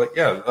it is. But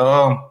yeah,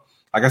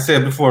 like I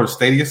said before,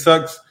 Stadia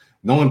sucks.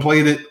 No one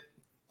played it.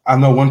 I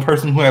know one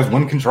person who has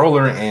one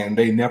controller, and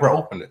they never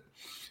opened it.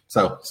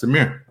 So,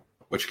 Samir,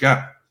 what you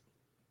got?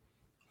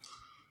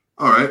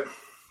 All right.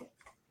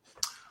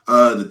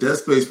 The Dead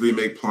Space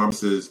remake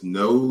promises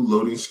no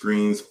loading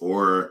screens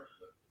or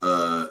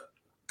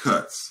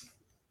cuts.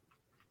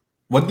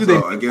 What do they?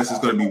 I guess it's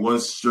going to be one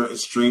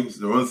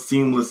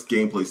seamless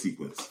gameplay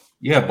sequence.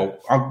 Yeah,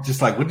 but I'm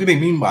just like, what do they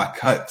mean by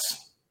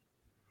cuts?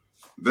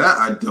 That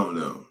I don't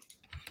know.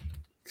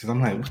 Because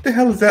I'm like, what the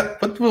hell is that?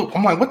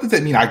 I'm like, what does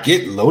that mean? I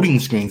get loading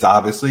screens,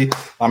 obviously.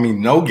 I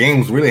mean, no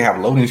games really have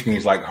loading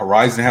screens. Like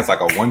Horizon has like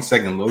a 1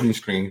 second loading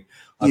screen.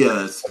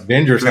 Yes,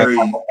 Avengers have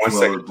like a 1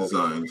 second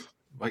designed.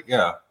 But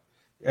yeah,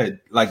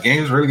 like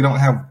games really don't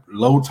have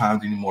load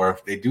times anymore.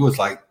 If they do, it's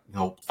like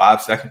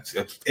 5 seconds,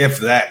 if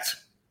that.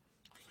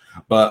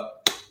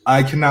 But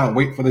I cannot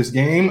wait for this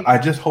game. I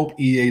just hope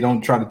EA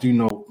don't try to do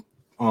no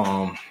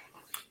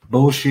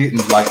bullshit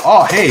and like,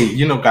 oh hey,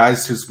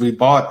 guys, since we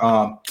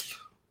bought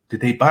did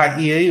they buy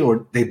EA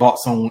or they bought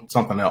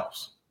something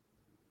else?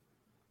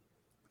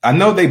 I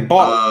know they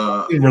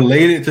bought something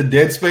related to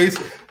Dead Space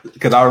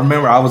because I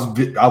remember I was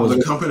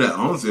the company that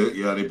owns it.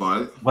 Yeah, they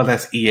bought it. Well,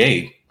 that's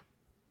EA.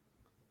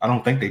 I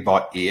don't think they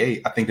bought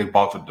EA. I think they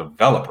bought the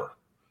developer.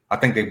 I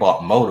think they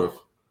bought Motive.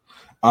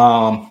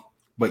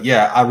 But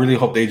yeah, I really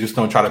hope they just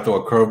don't try to throw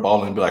a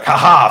curveball and be like,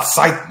 haha,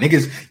 psych,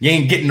 niggas, you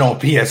ain't getting on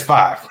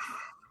PS5.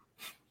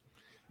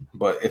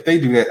 But if they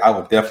do that, I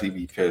would definitely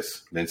be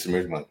pissed. Then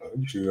Samir's like, oh,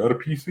 you should have a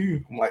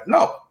PC. I'm like,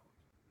 no,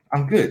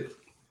 I'm good.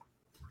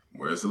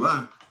 Where's the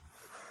lie?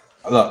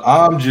 Look,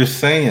 I'm just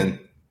saying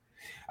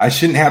I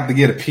shouldn't have to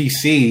get a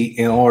PC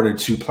in order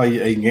to play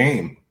a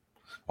game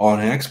on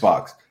an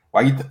Xbox.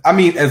 I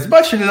mean, as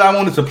much as I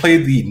wanted to play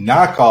the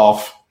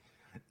knockoff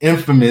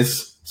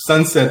infamous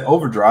Sunset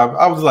Overdrive,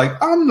 I was like,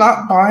 I'm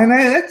not buying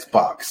an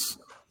Xbox.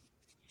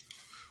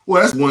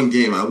 Well, that's one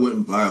game. I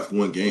wouldn't buy it for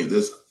one game.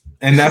 That's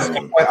the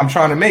point I'm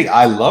trying to make.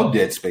 I love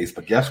Dead Space,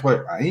 but guess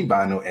what? I ain't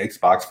buying no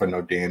Xbox for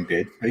no damn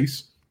Dead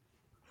Space.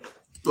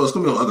 Well, it's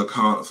going to be on other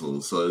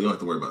consoles, so you don't have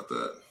to worry about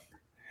that.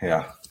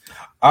 Yeah.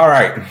 All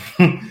right.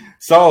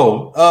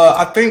 So,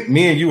 I think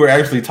me and you were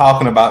actually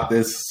talking about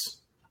this.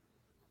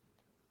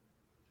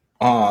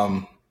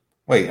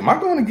 Wait, am I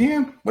going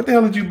again? What the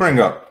hell did you bring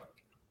up?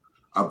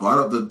 I brought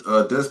up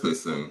the Dead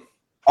Space thing.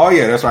 Oh,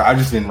 yeah, that's right. I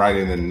just didn't write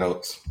it in the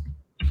notes.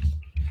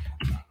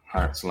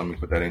 All right, so let me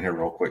put that in here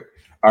real quick.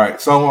 All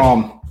right,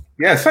 so,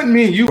 yeah, something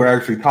me and you were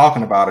actually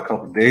talking about a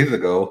couple of days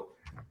ago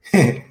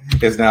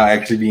is now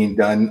actually being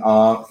done,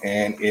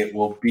 and it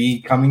will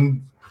be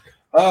coming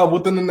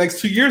within the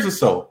next 2 years or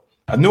so.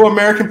 A new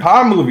American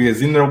Pie movie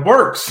is in the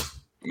works.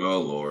 Oh,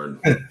 Lord.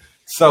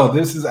 So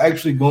this is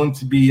actually going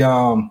to be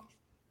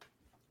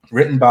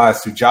written by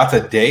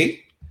Sujata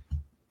Day.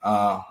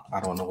 I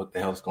don't know what the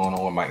hell's going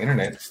on with my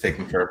internet. It's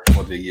taking care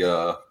for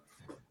the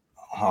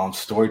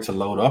story to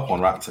load up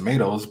on Rotten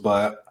Tomatoes,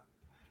 but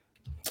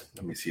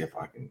let me see if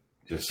I can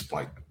just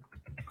like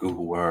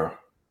Google her,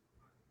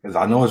 because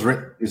I know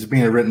it's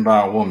being written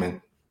by a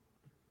woman.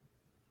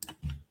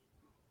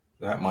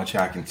 That much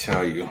I can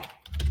tell you.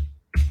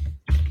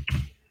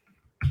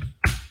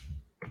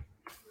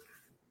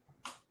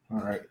 All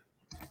right.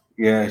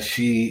 Yeah,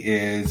 she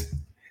is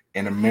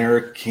an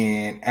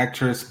American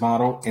actress,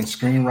 model, and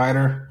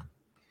screenwriter.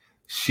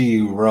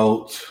 She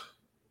was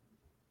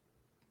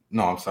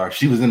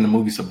in the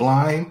movie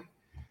Sublime.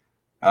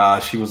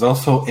 She was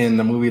also in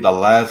the movie The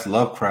Last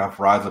Lovecraft,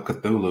 Rise of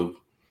Cthulhu,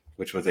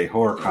 which was a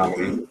horror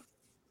comedy. Okay.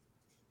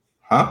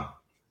 Huh?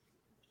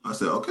 I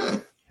said,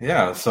 okay.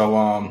 Yeah,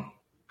 so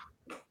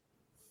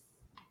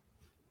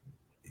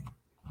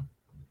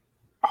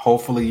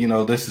hopefully,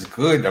 this is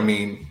good. I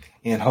mean,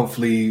 and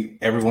hopefully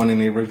everyone in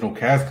the original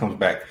cast comes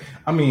back.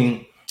 I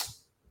mean,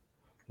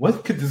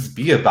 what could this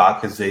be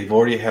about? Because they've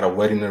already had a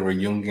wedding and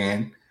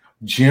reunion.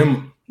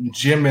 Jim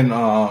and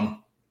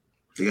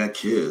they got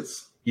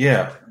kids.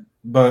 Yeah,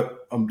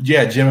 but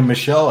Jim and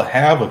Michelle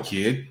have a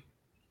kid.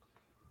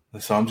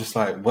 So I'm just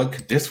like, what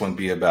could this one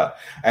be about?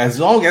 As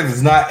long as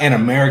it's not an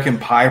American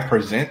Pie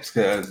Presents,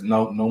 because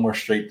no more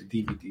straight to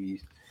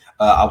DVDs.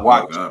 I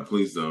watched. Oh God,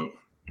 please don't.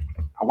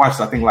 I watched,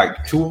 I think,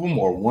 like two of them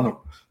or one of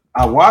them.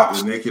 I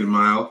watched The Naked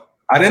Mile.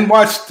 I didn't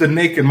watch The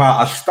Naked Mile.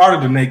 I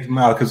started The Naked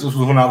Mile because this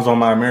was when I was on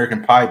my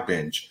American Pie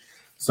binge.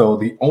 So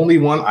the only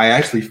one I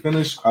actually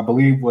finished, I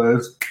believe,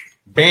 was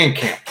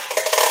Bandcamp.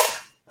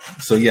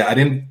 So yeah, I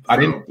didn't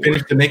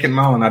finish The Naked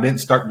Mile, and I didn't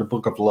start The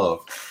Book of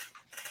Love.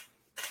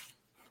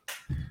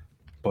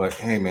 But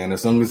hey, man,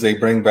 as long as they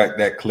bring back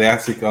that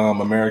classic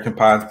American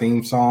Pie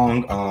theme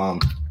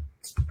song,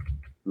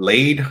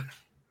 "Laid,"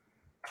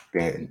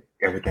 then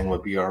everything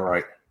would be all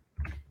right.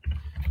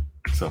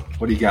 So,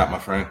 what do you got, my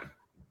friend?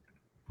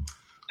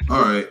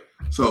 All right.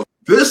 So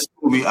this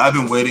movie I've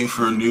been waiting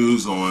for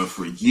news on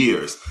for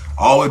years.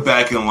 All the way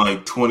back in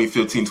like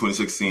 2015,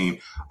 2016,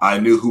 I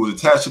knew who was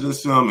attached to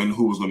this film and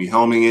who was going to be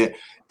helming it.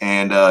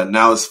 And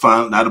now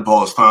the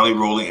ball is finally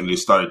rolling, and they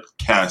started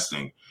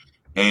casting.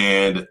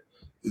 And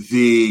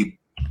the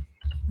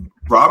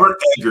Robert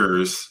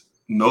Eggers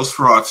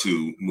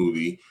Nosferatu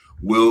movie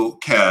will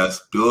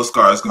cast Bill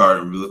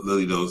Skarsgård and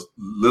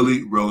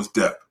Lily Rose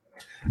Depp.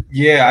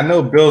 Yeah, I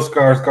know Bill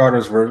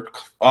Skarsgård's were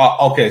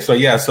okay. So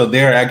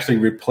they're actually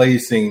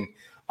replacing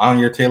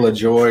Anya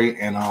Taylor-Joy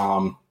and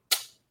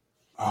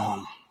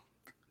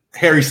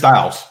Harry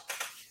Styles.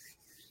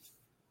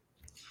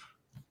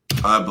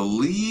 I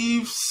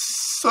believe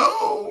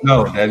so.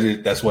 No,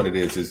 that's what it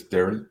is. Is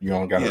there? You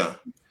don't got yeah,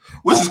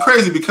 which is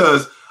crazy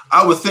because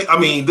I would think. I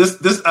mean, this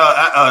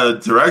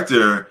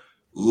director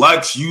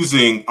likes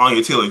using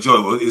Anya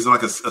Taylor-Joy. Is it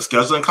like a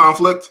scheduling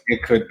conflict?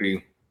 It could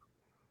be.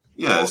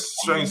 Yeah, it's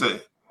strange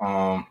that.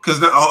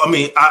 Because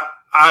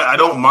I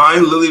don't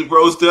mind Lily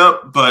Rose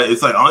Depp, but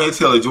it's like Anya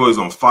Taylor-Joy is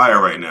on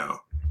fire right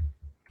now.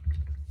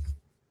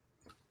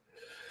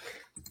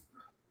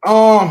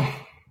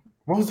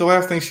 What was the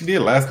last thing she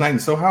did last night in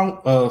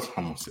Soho?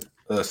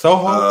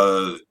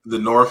 Soho. The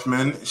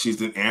Northman.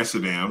 She's in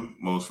Amsterdam.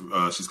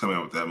 She's coming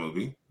out with that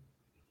movie.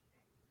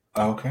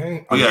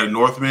 Okay. Oh yeah,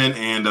 Northman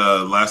and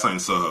Last Night in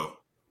Soho.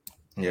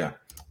 Yeah.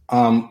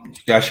 You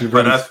guys should.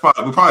 But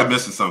we're probably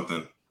missing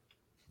something.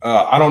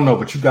 I don't know,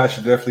 but you guys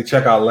should definitely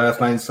check out Last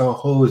Night in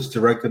Soho. It's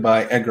directed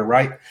by Edgar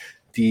Wright,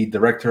 the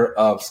director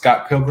of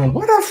Scott Pilgrim.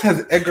 What else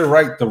has Edgar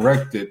Wright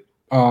directed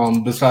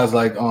besides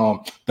like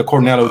the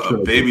Cornetto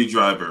trilogy? Baby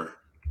Driver.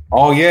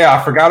 Oh yeah,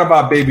 I forgot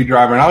about Baby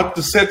Driver, and I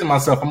just said to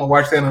myself, I'm gonna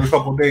watch that in a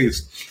couple of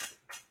days.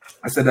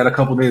 I said that a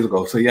couple of days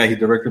ago. So yeah, he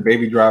directed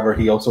Baby Driver.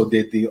 He also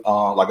did the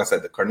like I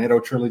said, the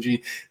Cornetto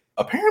trilogy.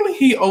 Apparently,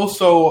 he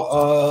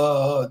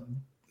also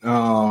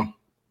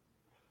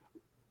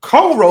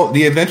co-wrote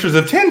The Adventures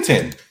of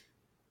Tintin.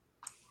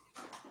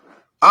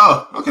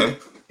 Oh, okay.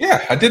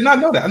 Yeah, I did not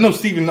know that. I know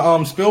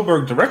Steven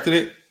Spielberg directed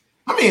it.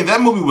 I mean,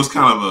 that movie was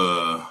kind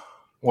of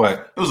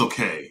what? It was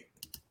okay.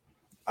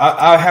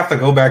 I have to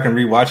go back and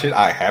rewatch it.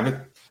 I have it,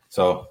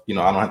 so I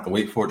don't have to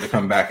wait for it to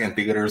come back in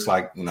theaters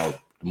like the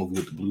movie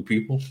with the blue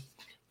people.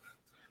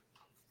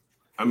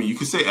 I mean, you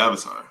could say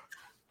Avatar.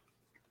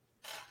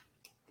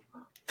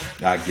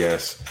 I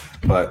guess,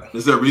 but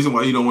is there a reason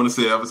why you don't want to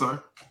say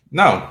Avatar?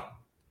 No.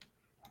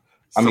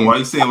 So why are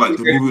you saying like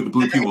the movie with the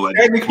blue people? Like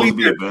technically, supposed to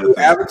be a bad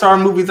thing? Avatar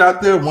movies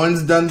out there.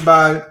 One's done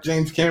by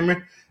James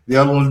Cameron. The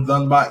other one's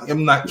done by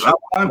M. Night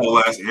Shyamalan. The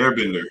Last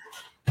Airbender,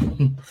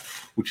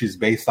 which is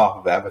based off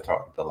of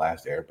Avatar, The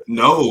Last Airbender.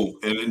 No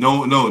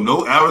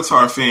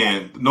Avatar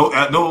fan, no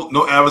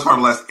Avatar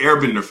The Last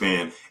Airbender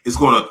fan is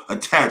going to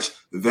attach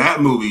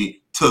that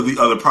movie to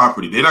the other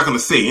property. They're not going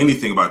to say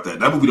anything about that.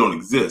 That movie don't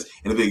exist,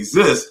 and if it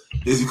exists,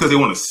 it's because they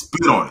want to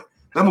spit on it.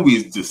 That movie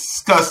is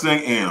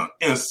disgusting and an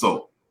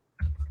insult.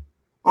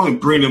 Only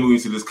bring the movie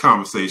to this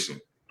conversation.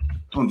 I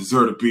don't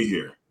deserve to be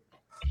here.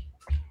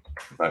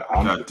 But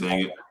God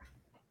dang it!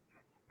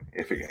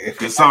 If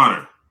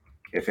dishonor.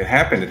 If it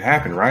happened, it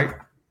happened, right?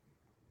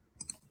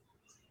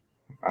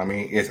 I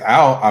mean, it's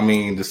out. I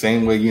mean, the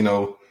same way,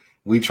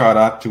 we try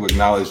not to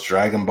acknowledge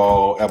Dragon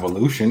Ball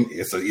Evolution.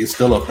 It's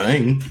still a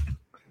thing.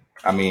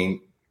 I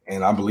mean,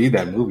 and I believe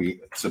that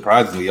movie,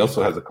 surprisingly,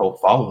 also has a cult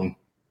following.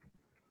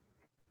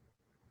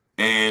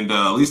 And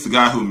at least the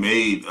guy who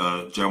made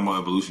Dragon Ball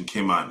Evolution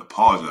came out and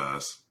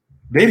apologized.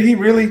 Did he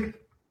really?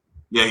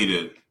 Yeah, he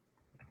did.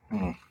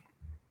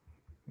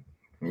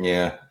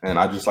 Yeah, and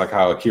I just like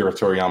how Akira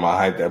Toriyama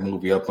hyped that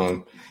movie up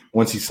on.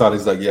 Once he saw it,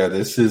 he's like, "Yeah,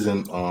 this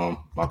isn't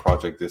my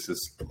project. This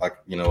is like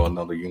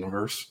another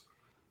universe."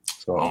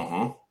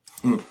 So,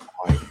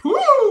 like,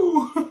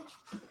 woo!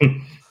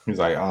 He's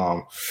like,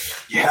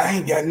 "Yeah, I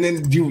ain't got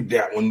nothing to do with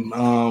that one.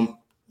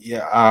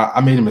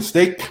 I made a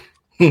mistake."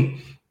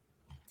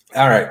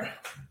 All right.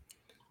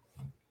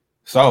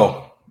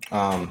 So,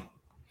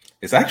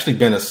 it's actually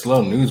been a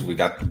slow news week.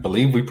 I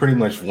believe we pretty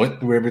much went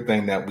through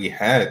everything that we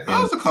had.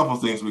 There's a couple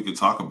of things we could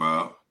talk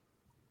about.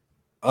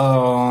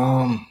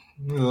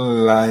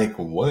 Like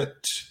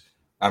what?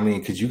 I mean,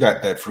 because you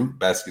got that Fruit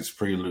Baskets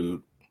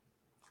prelude.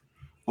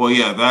 Well,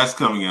 yeah, that's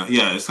coming out.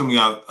 Yeah, it's coming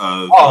out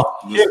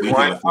this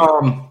weekend.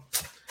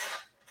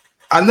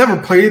 I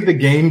never played the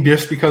game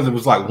just because it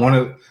was like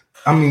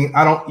I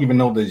don't even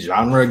know the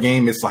genre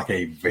game. It's like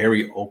a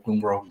very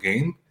open world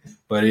game,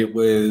 but it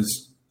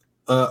was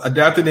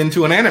adapted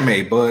into an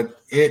anime,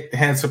 but it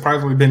has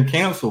surprisingly been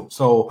canceled.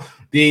 So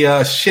the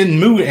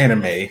Shenmue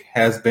anime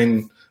has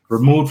been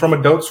removed from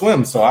Adult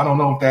Swim. So I don't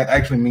know if that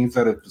actually means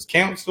that it was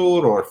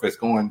canceled or if it's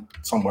going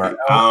somewhere else.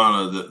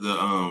 I don't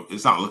know.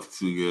 It's not looking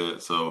too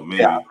good. So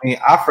maybe. Yeah, I mean,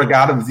 I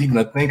forgot it was even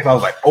a thing because I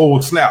was like, "Oh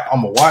snap,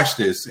 I'm gonna watch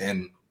this,"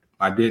 and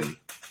I didn't.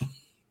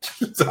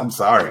 So I'm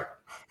sorry.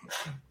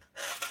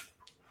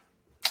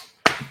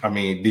 I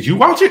mean, did you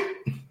watch it?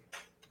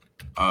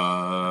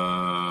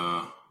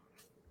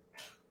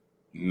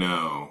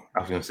 No. I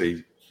was gonna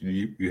say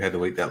you had to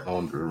wait that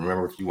long to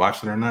remember if you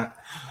watched it or not.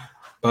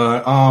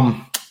 But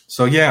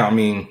so yeah, I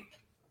mean,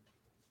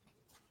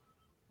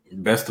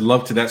 best of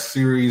luck to that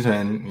series,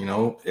 and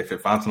if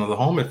it finds another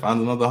home, it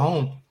finds another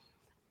home.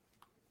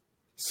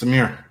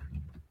 Samir,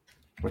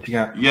 what you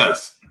got?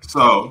 Yes.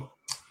 So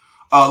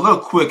a little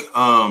quick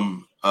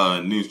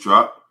news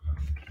drop.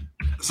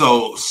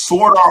 So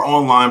Sword Art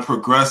Online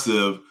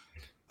Progressive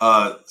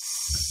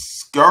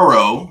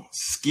Skiro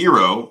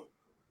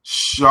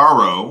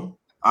Sharo.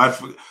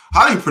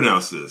 How do you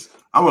pronounce this?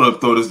 I'm gonna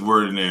throw this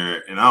word in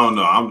there, and I don't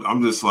know.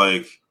 I'm just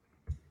like,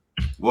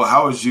 well,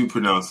 how would you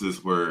pronounce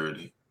this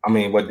word? I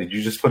mean, what did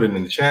you just put it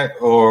in the chat,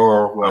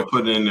 or what? I'm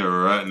putting it in there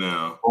right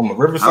now. Oh, my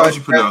Riverside. How would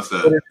you pronounce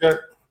that?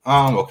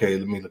 Okay,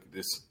 let me look at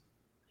this.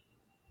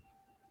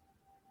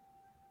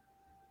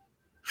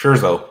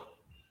 Scherzo.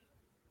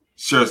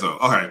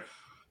 Okay.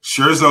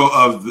 Scherzo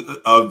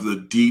of the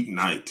Deep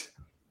Night.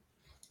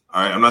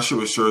 All right, I'm not sure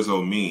what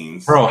Scherzo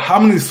means. Bro, how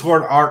many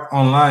Sword Art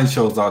Online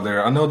shows are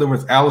there? I know there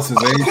was Alice's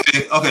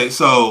Age. Okay,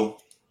 so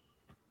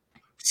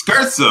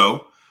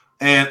Scherzo,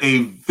 and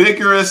a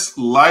vigorous,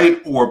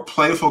 light, or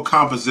playful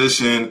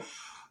composition,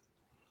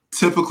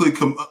 typically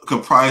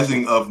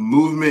comprising of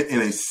movement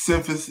in a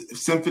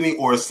symphony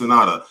or a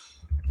sonata,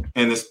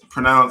 and it's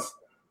pronounced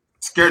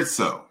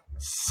scherzo.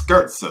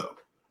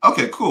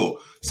 Okay, cool.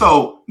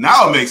 So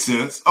now it makes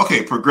sense.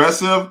 Okay,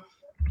 progressive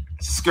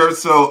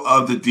scherzo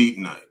of the Deep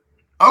Night.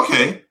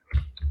 Okay,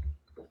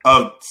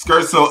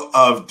 scherzo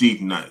of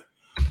Deep Night.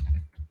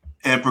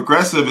 And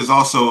progressive is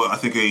also, I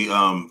think, a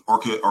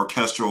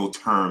orchestral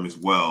term as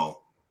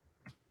well.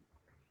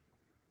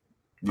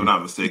 If I'm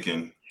not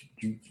mistaken.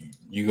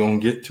 You gonna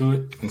get to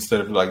it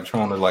instead of like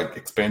trying to like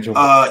expand your.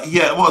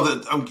 Yeah.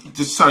 Well, I'm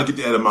just trying to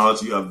get the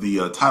etymology of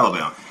the title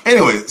down.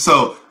 Anyway,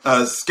 so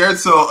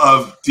Scherzo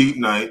of Deep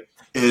Night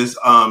is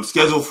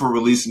scheduled for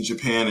release in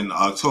Japan in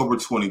October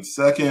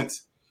 22nd.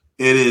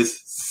 It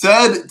is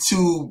said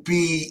to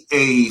be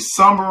a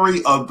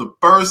summary of the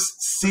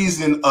first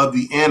season of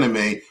the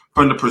anime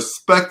from the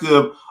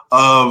perspective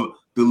of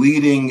the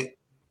leading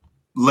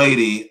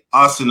lady,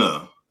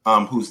 Asuna,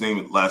 whose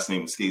last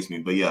name escapes me.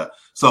 But yeah,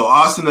 so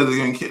Asuna,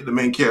 the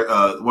main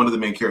character, one of the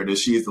main characters,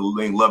 she is the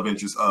main love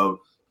interest of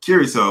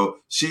Kirito.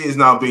 It's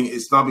now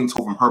being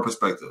told from her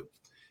perspective.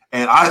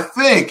 And I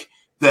think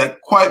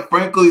that, quite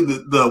frankly,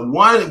 the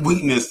one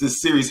weakness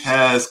this series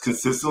has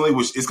consistently,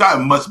 which it's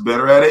gotten much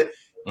better at it,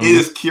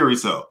 is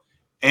Kirito.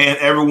 And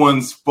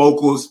everyone's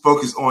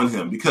focus on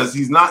him because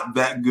he's not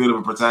that good of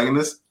a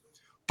protagonist.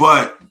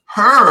 But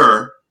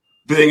her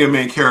being a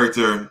main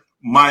character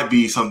might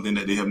be something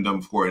that they haven't done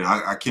before, and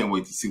I can't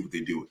wait to see what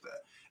they do with that.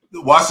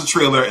 Watch the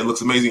trailer; it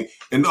looks amazing.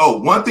 And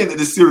one thing that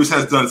this series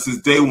has done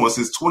since day one,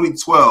 since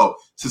 2012,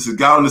 since it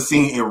got on the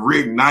scene and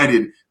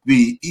reignited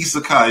the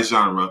isekai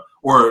genre,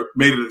 or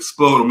made it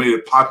explode, or made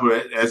it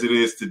popular as it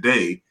is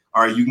today.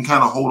 All right, you can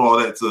kind of hold all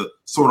that to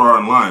Sword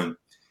Art Online.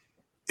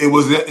 It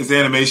was its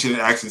animation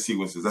and action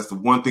sequences. That's the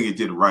one thing it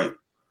did right,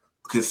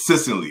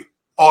 consistently,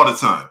 all the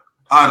time,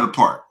 out of the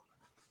park.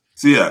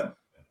 So yeah,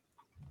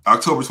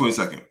 October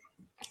 22nd.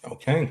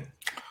 Okay.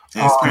 And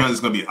apparently it's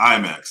going to be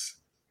IMAX.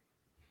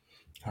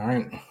 All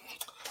right.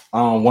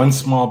 One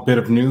small bit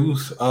of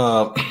news.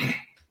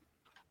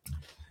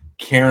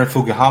 Karen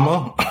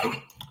Fukahama,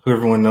 who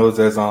everyone knows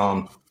as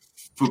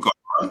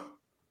Fukuhara.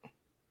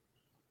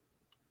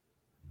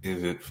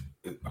 Is it?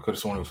 I could have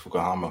sworn it was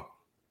Fukahama.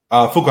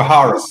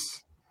 Fukuhara,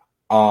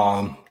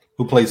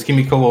 who plays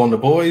Kimiko on The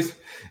Boys,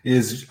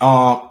 is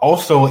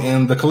also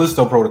in the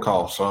Callisto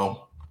Protocol.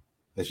 So,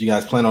 if you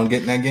guys plan on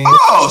getting that game,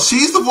 oh,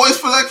 she's the voice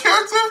for that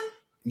character.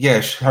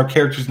 Yes, her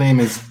character's name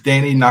is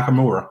Dani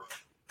Nakamura.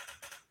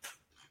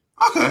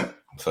 Okay.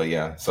 So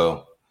yeah,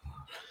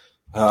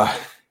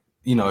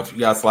 if you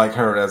guys like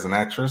her as an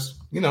actress,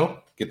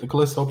 get the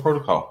Callisto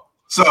Protocol.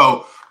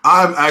 So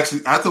I'm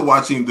actually, after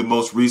watching the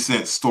most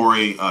recent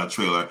story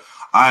trailer,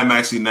 I am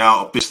actually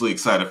now officially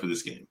excited for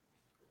this game.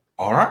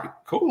 All right,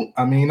 cool.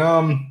 I mean,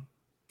 I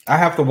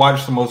have to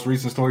watch the most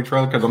recent story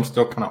trailer because I'm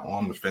still kind of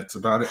on the fence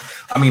about it.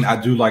 I mean,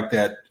 I do like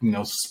that,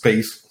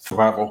 space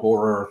survival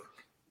horror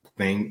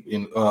thing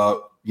in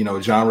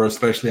genre,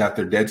 especially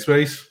after Dead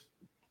Space.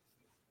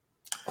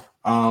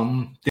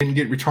 Didn't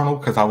get Returnal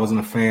because I wasn't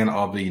a fan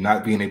of the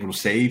not being able to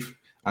save.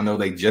 I know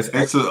they just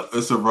it's a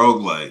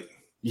roguelite.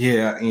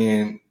 Yeah,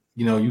 and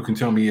you can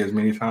tell me as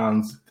many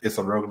times it's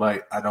a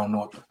roguelite. I don't know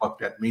what the fuck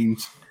that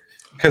means.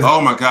 Oh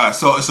my god!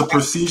 So it's a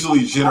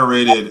procedurally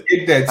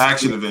generated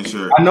action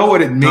adventure. I know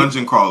what it means.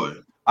 Dungeon crawler.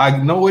 I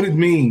know what it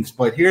means,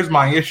 but here's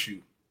my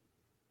issue.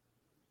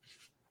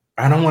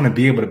 I don't want to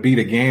be able to beat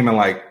a game in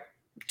like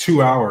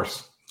 2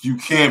 hours. You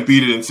can't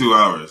beat it in 2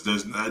 hours.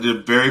 There's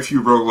very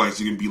few roguelikes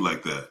you can beat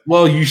like that.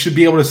 Well, you should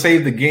be able to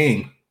save the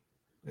game.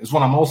 Is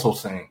what I'm also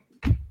saying.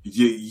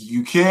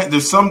 You can't.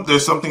 There's some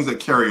things that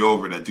carry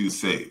over that do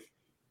save.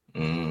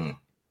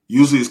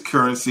 Usually, it's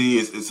currency.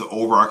 It's an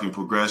overarching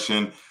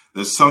progression.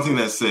 There's something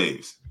that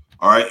saves.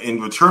 All right. In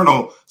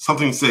Returnal,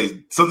 something saves.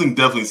 Something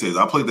definitely saves.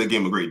 I played that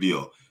game a great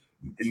deal.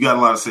 You got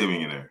a lot of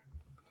saving in there.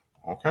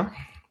 Okay.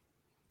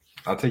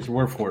 I'll take your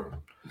word for it.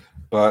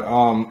 But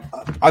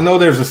I know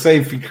there's a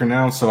save feature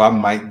now, so I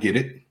might get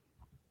it.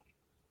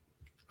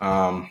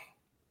 But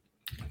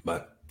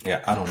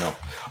yeah, I don't know.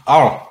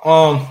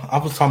 I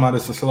was talking about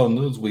this a slow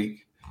news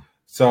week.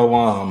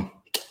 So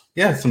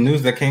some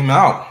news that came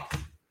out.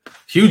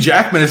 Hugh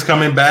Jackman is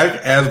coming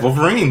back as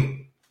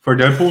Wolverine for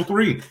Deadpool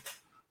 3.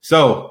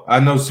 So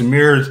I know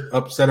Samir's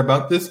upset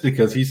about this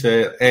because he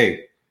said,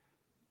 "Hey,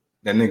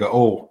 that nigga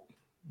old,"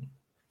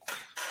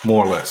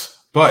 more or less.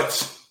 But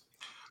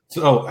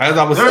so as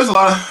I was, there's a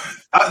lot of.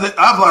 I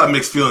have a lot of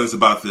mixed feelings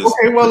about this.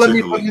 Okay, well, let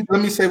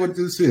me say what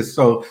this is.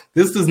 So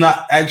this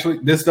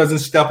doesn't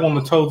step on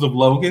the toes of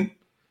Logan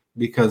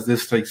because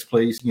this takes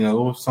place,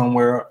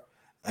 somewhere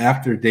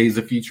after Days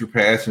of Future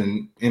Past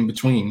and in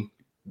between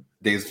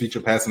Days of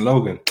Future Past and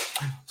Logan.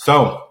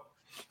 So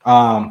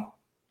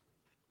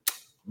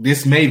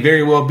this may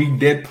very well be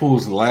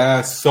Deadpool's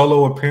last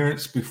solo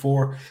appearance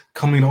before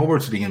coming over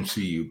to the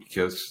MCU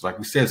because, like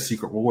we said,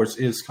 Secret Wars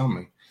is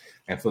coming.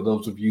 And for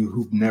those of you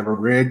who've never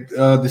read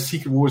the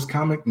Secret Wars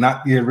comic,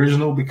 not the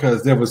original,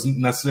 because there was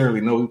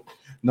necessarily no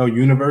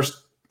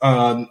universe,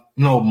 no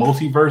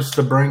multiverse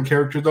to bring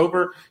characters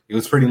over. It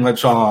was pretty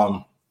much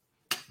Battle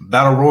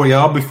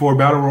Royale before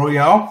Battle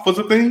Royale was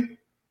a thing.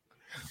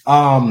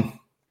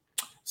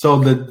 So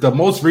the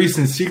most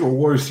recent Secret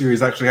Wars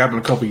series actually happened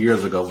a couple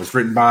years ago. It was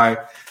written by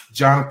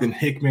Jonathan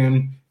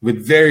Hickman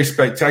with very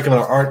spectacular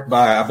art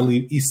by, I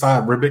believe,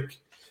 Esai Ribic.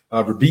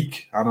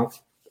 Ribic. I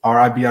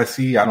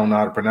don't know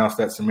how to pronounce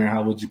that. Samir,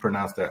 how would you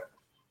pronounce that?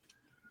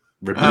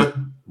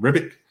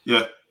 Ribic?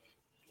 Yeah.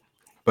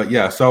 But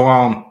yeah,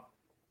 so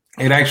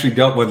it actually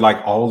dealt with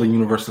like all the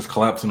universes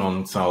collapsing on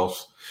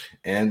themselves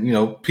and,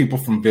 people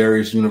from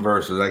various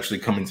universes actually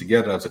coming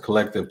together as a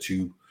collective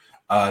to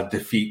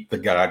defeat the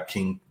God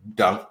King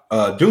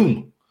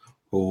Doom,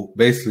 who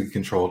basically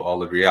controlled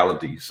all of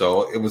reality.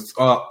 So it was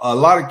a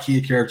lot of key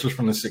characters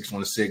from the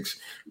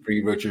 616,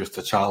 Reed Richards,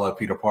 T'Challa,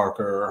 Peter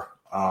Parker,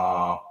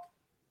 I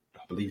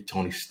believe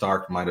Tony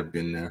Stark might have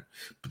been there,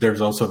 but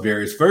there's also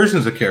various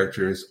versions of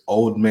characters.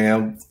 Old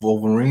Man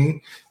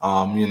Wolverine,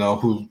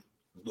 who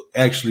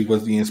actually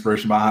was the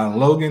inspiration behind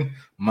Logan.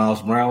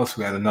 Miles Morales,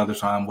 who at another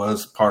time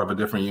was part of a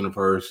different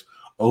universe.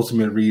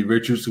 Ultimate Reed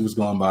Richards, who was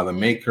going by the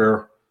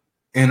Maker,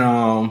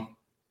 and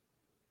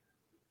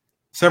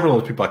several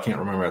other people I can't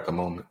remember at the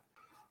moment.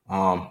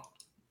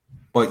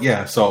 But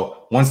yeah,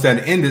 so once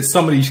that ended,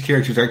 some of these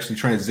characters actually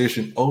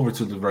transitioned over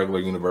to the regular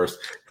universe.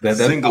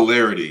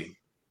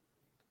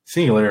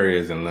 Singularity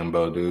is in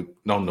limbo, dude.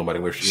 Don't nobody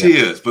where she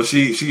is, but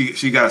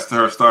she got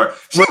her start.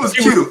 She was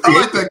cute. I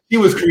like that. She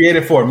was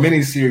created for a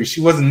miniseries.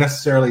 She wasn't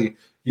necessarily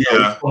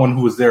someone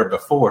who was there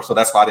before, so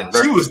that's why I didn't.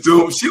 She was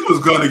doomed. She was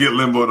going to get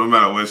limbo no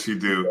matter what she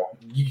do.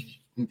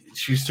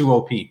 She's too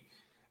OP,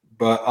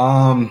 but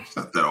she's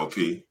not that OP,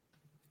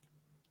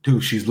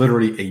 dude. She's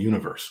literally a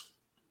universe.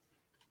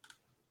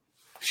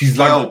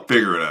 They'll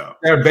figure it out.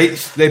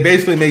 They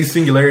basically made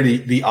Singularity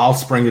the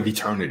offspring of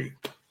eternity.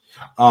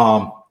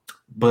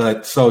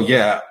 But so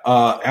yeah,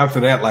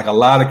 after that, like a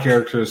lot of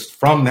characters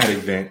from that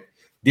event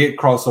did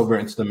cross over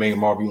into the main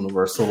Marvel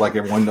universe. So like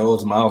everyone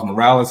knows, Miles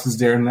Morales is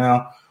there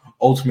now.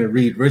 Ultimate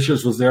Reed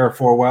Richards was there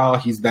for a while.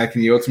 He's back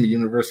in the Ultimate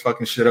Universe,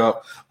 fucking shit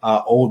up.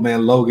 Old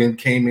Man Logan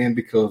came in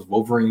because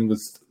Wolverine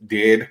was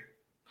dead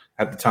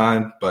at the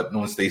time, but no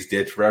one stays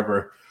dead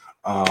forever.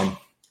 I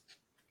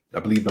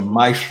believe the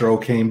Maestro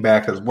came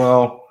back as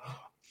well,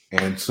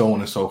 and so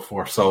on and so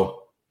forth.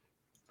 So,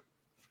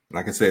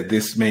 like I said,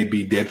 this may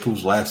be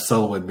Deadpool's last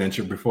solo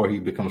adventure before he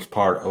becomes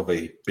part of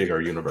a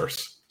bigger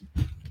universe.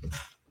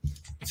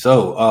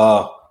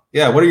 So,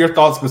 yeah, what are your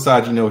thoughts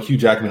besides, Hugh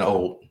Jackman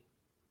old?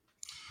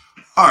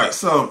 All right,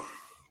 so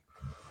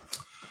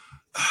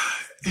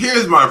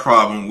here's my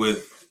problem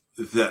with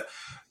that.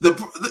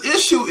 The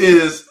issue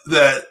is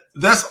that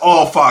that's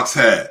all Fox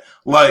had.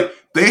 Like,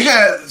 they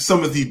had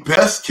some of the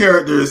best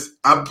characters.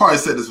 I've probably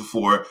said this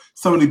before.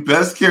 Some of the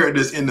best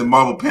characters in the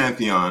Marvel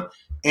Pantheon,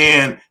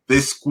 and they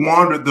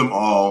squandered them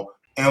all,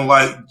 and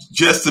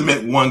just to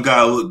make one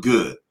guy look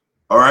good.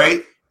 All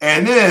right,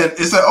 and then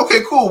it's like,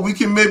 okay, cool. We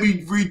can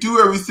maybe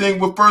redo everything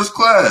with First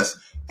Class,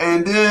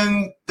 and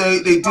then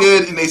they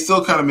did, and they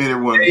still kind of made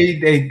everyone.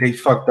 They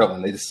fucked up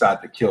when they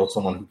decided to kill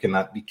someone who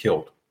cannot be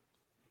killed.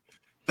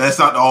 That's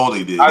not all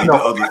they did. I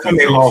know.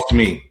 They lost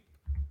me.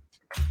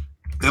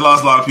 They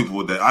lost a lot of people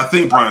with that. I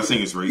think Bryan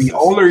Singer's racist. The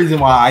only reason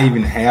why I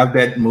even have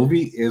that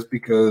movie is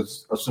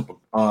because of simple.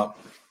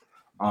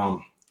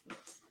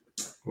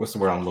 What's the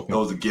word I'm looking for? That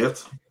was a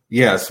gift?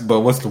 Yes,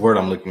 but what's the word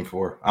I'm looking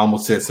for? I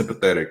almost said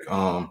sympathetic.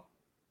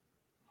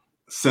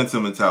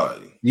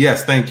 Sentimentality.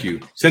 Yes, thank you.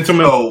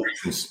 Sentimental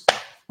reasons.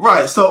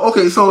 Right. So,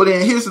 okay. So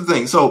then here's the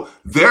thing. So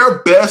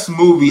their best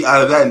movie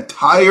out of that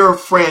entire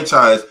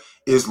franchise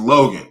is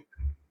Logan.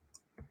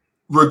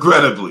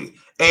 Regrettably.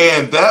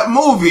 And that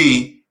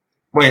movie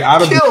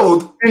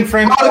killed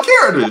a lot of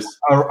characters.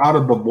 Out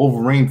of the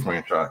Wolverine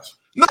franchise.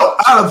 No,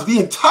 out of the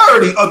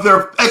entirety of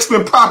their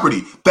X-Men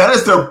property. That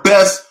is their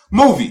best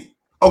movie.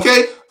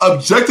 Okay?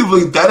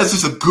 Objectively, that is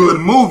just a good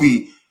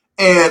movie.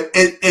 And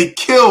it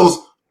kills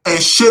and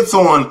shits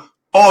on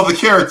all the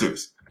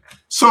characters.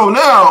 So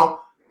now,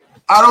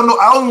 I don't know.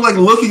 I don't like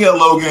looking at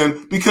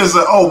Logan because,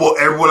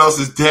 everyone else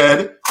is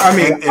dead. I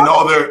mean, and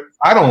all their...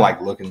 I don't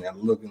like looking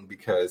at Logan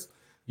because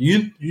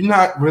you're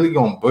not really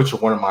going to butcher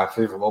one of my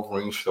favorite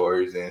Wolverine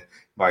stories and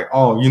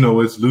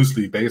it's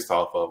loosely based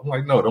off of. I'm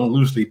like, no, don't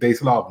loosely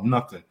base it off of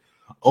nothing.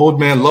 Old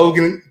Man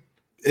Logan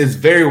is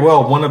very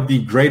well one of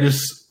the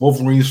greatest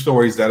Wolverine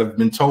stories that have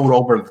been told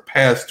over the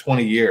past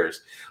 20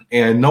 years.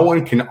 And no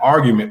one can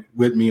argue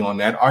with me on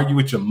that. Argue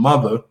with your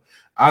mother.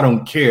 I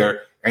don't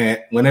care. And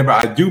whenever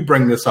I do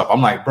bring this up,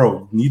 I'm like,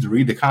 bro, you need to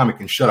read the comic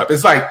and shut up.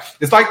 It's like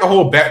the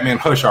whole Batman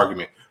Hush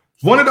argument.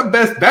 One of the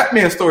best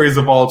Batman stories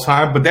of all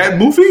time, but that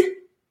movie,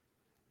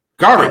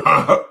 garbage.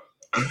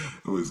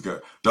 Who is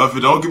good?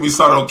 Don't get me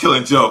started on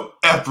Killing Joke.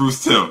 F.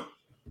 Bruce Timm.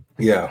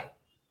 Yeah.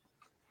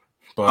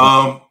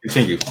 But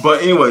continue.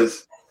 But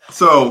anyways,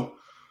 so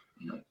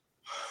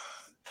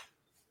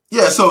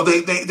yeah, so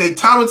they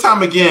time and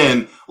time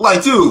again,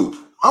 dude,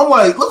 I'm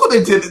like, look what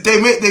they did.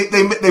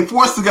 They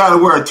forced the guy to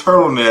wear a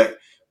turtleneck.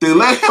 They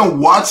let him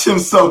watch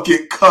himself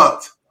get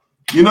cut,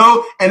 and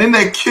then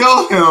they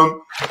kill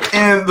him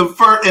in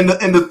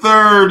the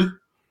third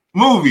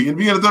movie, and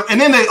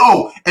then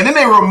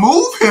they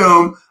remove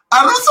him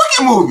out of the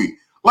second movie.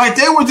 Like,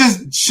 they were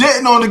just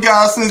shitting on the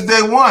guy since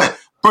day one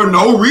for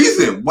no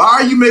reason. Why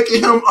are you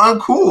making him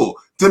uncool?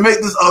 To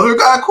make this other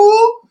guy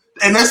cool?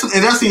 And that's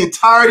the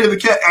entirety of the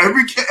cast.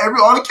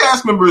 All the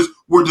cast members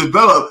were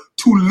developed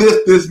to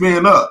lift this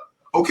man up.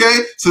 Okay,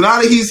 so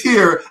now that he's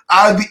here,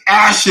 out of the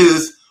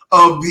ashes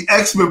of the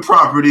X-Men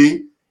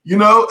property,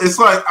 it's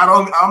like I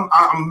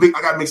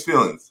got mixed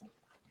feelings.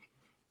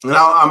 And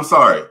I'm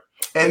sorry.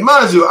 And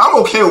mind you, I'm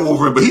okay with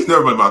Wolverine, but he's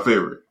never been my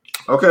favorite.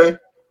 Okay.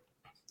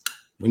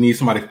 We need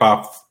somebody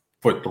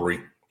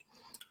 5'3".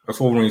 That's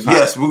Wolverine's height.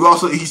 Yes,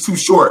 he's too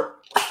short.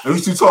 And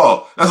he's too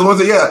tall. That's the one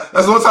thing. Yeah,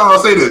 that's the one time I'll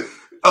say this.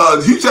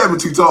 Hugh Jackman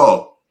too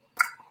tall.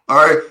 All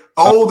right,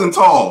 old and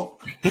tall.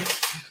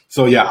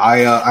 So yeah,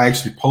 I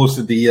actually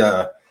posted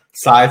the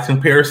size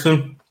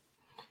comparison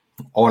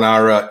on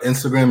our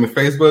Instagram and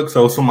Facebook.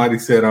 So somebody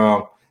said,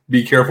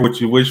 "Be careful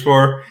what you wish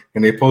for,"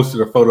 and they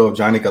posted a photo of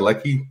Johnny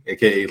Galecki,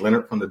 aka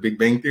Leonard from The Big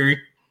Bang Theory.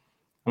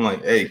 I'm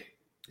like, hey,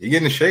 you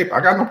get in shape.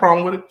 I got no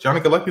problem with it. Johnny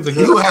Galecki's a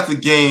good. He would have to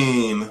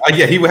gain.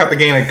 He would have to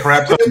gain a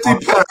crap 50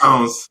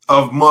 pounds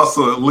of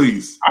muscle at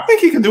least. I think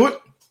he can do it.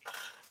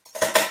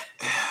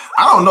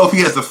 I don't know if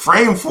he has the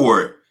frame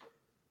for it.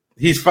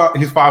 He's 5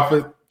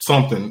 foot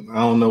something. I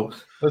don't know.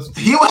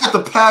 He would have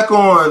to pack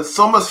on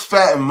so much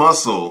fat and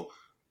muscle.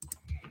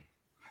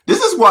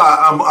 This is why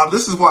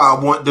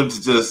I want them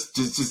to just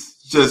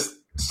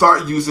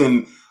start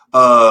using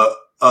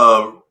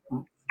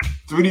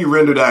 3D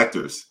rendered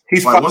actors.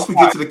 Once we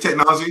get to the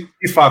technology,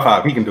 he's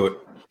 5'5". He can do it.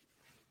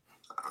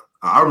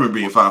 I remember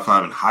being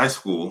 5'5" in high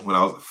school when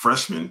I was a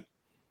freshman.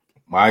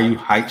 Why are you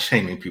height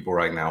shaming people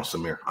right now,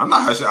 Samir? I'm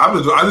not height shaming.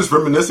 I'm just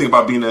reminiscing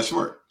about being that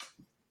short.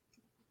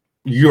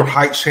 You're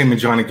height shaming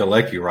Johnny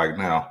Galecki right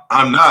now.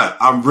 I'm not.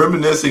 I'm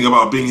reminiscing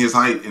about being his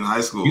height in high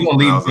school. You gonna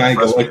leave Johnny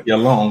Galecki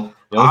alone?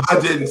 I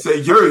didn't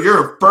say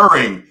you're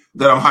inferring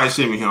that I'm height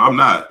shaming him. I'm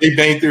not. Big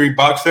Bang Theory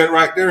box set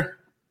right there.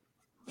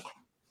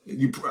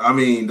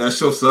 That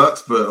show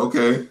sucks, but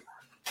okay.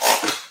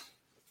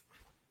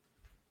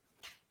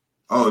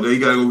 Oh, there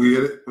you gotta go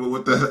get it.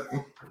 What the heck?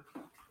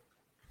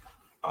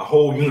 a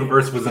whole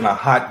universe was in a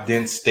hot,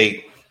 dense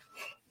state.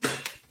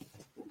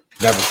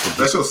 Never forget.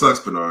 That show sucks,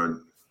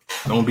 Bernard.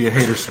 Don't be a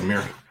hater,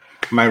 Samir.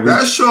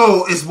 That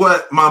show is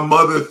what my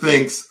mother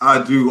thinks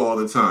I do all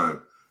the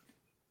time.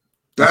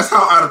 That's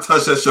how out of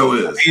touch that show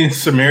is.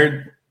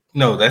 Samir,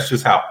 no, that's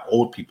just how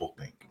old people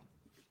think.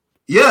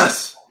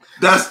 Yes,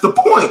 that's the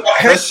point.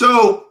 That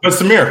show. But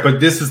Samir,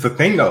 but this is the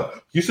thing, though.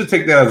 You should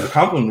take that as a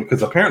compliment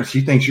because apparently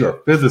she thinks you're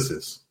a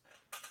physicist.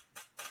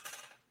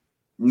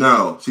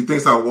 No, she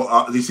thinks I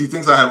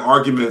have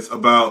arguments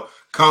about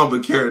comic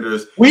book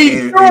characters. What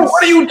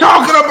are you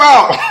talking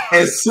about?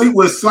 And sleep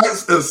with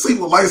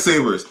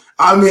lightsabers.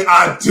 I mean,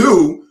 I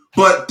do,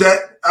 but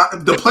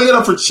to play it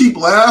up for cheap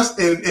laughs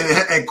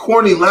and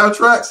corny laugh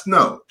tracks,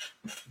 no.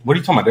 What are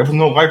you talking about? There was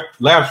no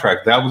laugh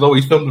track. That was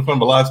always filmed in front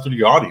of a live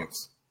studio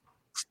audience.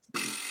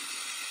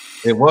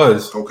 It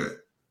was. Okay.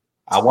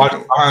 I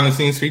watched behind the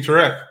scenes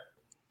featurette.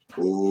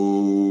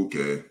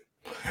 Okay.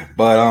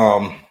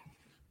 But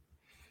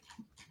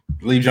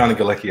leave Johnny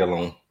Galecki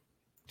alone.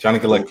 Johnny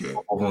Galecki,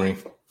 Wolverine.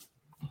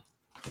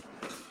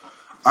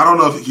 I don't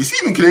know if he's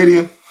even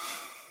Canadian.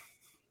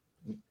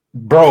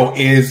 Bro,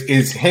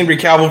 is Henry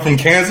Cavill from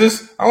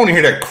Kansas? I don't want to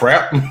hear that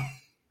crap.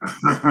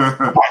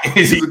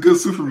 He's a good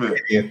Superman.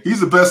 He's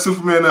the best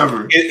Superman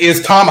ever.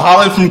 Is Tom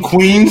Holland from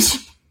Queens?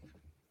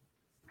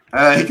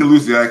 He can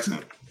lose the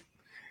accent.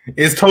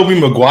 Is Tobey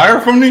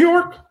Maguire from New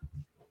York?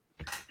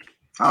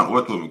 I don't know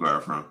what Tobey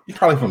Maguire from. He's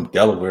probably from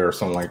Delaware or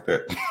something like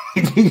that.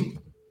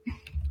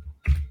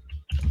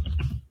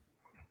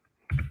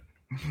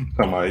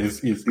 Come on, is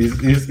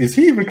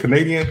he even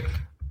Canadian?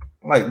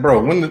 Like,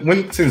 bro,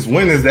 since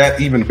when has that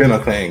even been a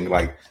thing?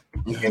 Like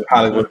in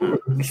Hollywood,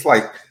 it's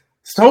like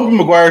Tobey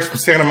Maguire's from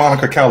Santa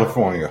Monica,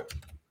 California.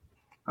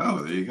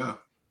 Oh, there you go.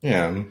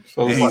 Yeah,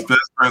 so and he's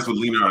best friends with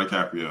Leonardo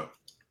DiCaprio.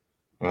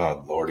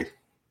 Oh lordy,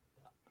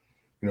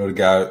 you know the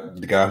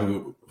guy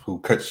who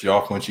cuts you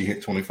off once you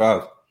hit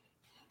 25.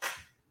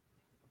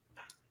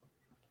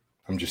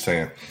 I'm just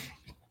saying.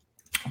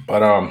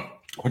 But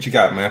what you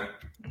got, man?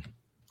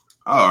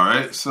 All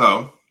right,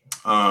 so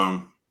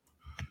let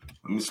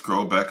me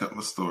scroll back up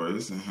my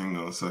stories and hang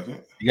on a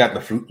second. You got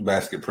the Fruit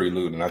Basket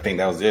prelude, and I think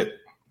that was it.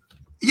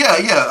 Yeah.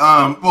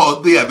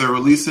 They're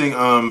releasing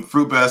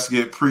Fruit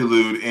Basket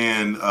Prelude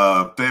and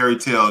Fairy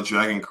Tale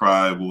Dragon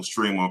Cry will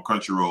stream on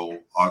Crunchyroll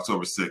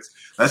October 6th.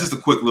 That's just a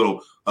quick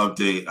little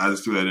update. I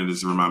just threw that in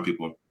just to remind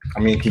people. I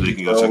mean, can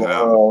you go check it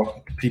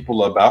out?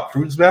 People about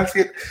Fruit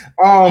Basket.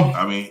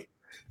 I mean,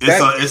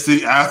 it's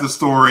the after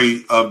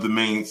story of the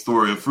main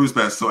story of Fruit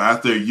Basket. So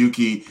after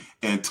Yuki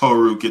and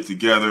Toru get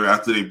together,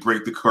 after they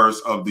break the curse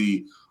of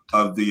the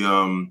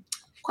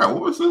what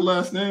was their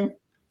last name?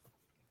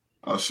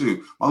 Oh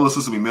shoot, my little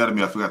sister be mad at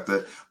me. I forgot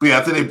that. But yeah,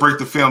 after they break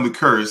the family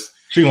curse,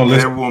 she gonna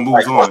listen. Everyone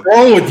moves on. What's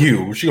wrong with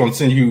you? She gonna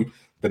send you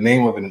the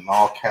name of it in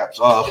all caps.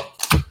 I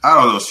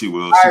don't know if she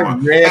will.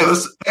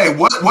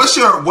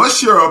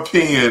 What's your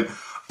opinion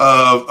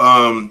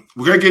of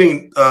we're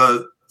getting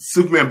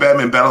Superman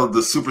Batman Battle of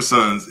the Super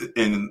Sons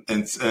in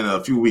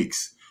a few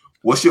weeks?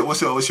 What's your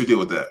deal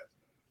with that?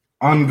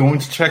 I'm going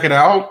to check it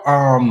out.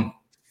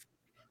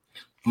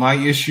 My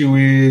issue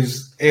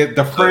is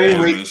the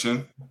frame rate.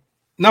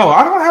 No,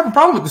 I don't have a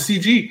problem with the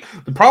CG.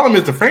 The problem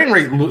is the frame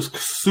rate looks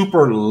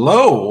super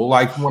low,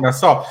 like when I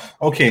saw.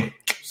 Okay,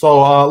 so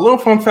a little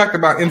fun fact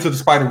about Into the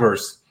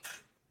Spider-Verse.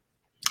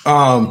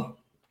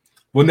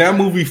 When that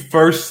movie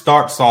first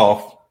starts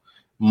off,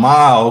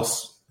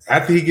 Miles,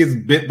 after he gets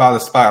bit by the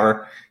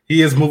spider,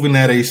 he is moving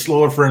at a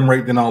slower frame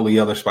rate than all the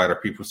other spider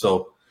people.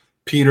 So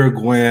Peter,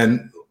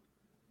 Gwen,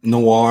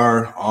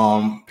 Noir,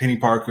 Penny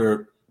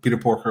Parker, Peter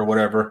Porker,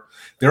 whatever,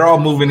 they're all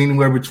moving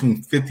anywhere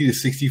between 50 to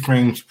 60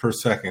 frames per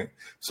second.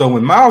 So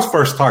when Miles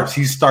first starts,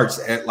 he starts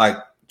at like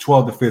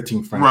 12 to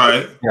 15 frames.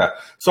 Right. Yeah.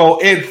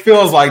 So it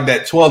feels like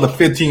that 12 to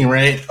 15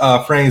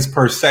 frames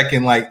per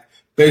second, like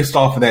based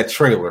off of that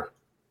trailer.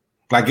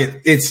 Like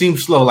it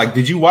seems slow. Like,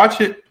 did you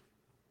watch it?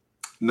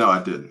 No,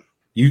 I didn't.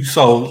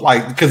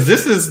 Because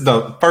this is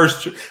the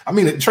first,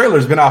 the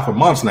trailer's been out for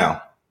months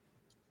now.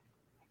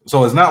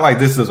 So it's not like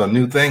this is a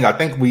new thing. I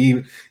think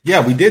we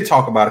did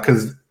talk about it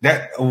because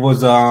that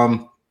was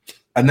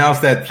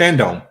announced at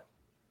Fandom.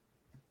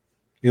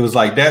 It was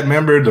like that,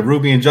 remember the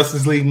Ruby and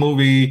Justice League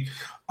movie,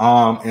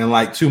 and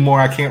like two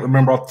more I can't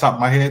remember off the top of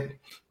my head.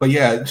 But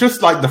yeah,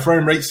 just like the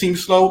frame rate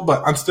seems slow,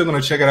 but I'm still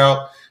gonna check it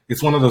out.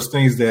 It's one of those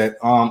things that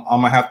I'm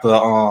gonna have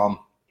to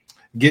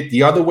get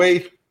the other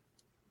way,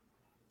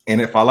 and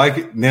if I like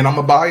it, then I'm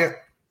gonna buy it.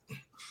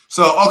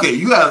 So okay,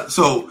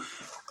 So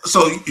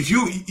if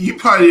you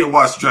probably didn't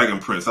watch Dragon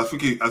Prince, I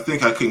think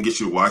I couldn't get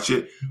you to watch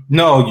it.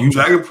 No,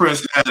 Dragon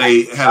Prince had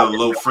a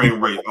low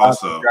frame rate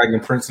also. Dragon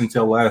Prince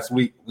until last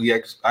week.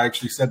 I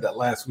actually said that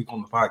last week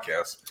on the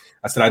podcast.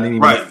 I said I didn't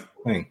even watch the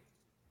thing.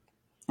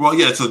 Well,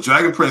 yeah. So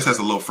Dragon Prince has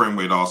a low frame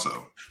rate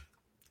also.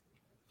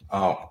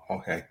 Oh,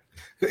 okay.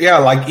 Yeah,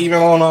 like even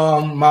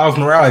on Miles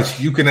Morales,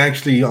 you can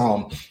actually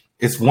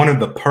it's one of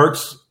the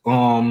perks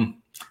when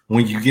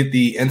you get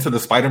the Into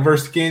the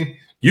Spider-Verse skin.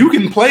 You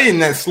can play in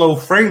that slow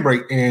frame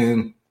rate,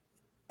 and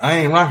I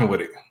ain't rocking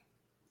with it.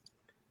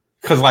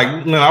 Because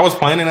like when I was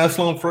playing in that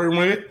slow frame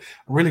rate, I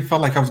really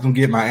felt like I was gonna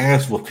get my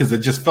ass whooped because it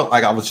just felt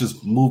like I was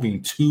just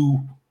moving too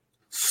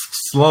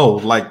slow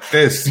like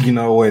this, and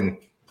Yeah,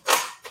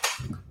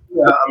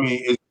 I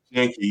mean it's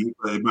janky,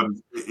 but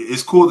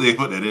it's cool that they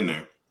put that in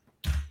there.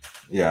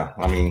 yeah,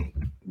 I mean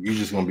you're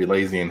just gonna be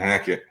lazy and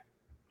hack it.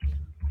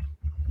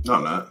 No,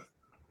 I'm not.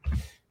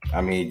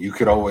 I mean you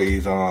could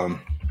always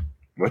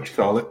what you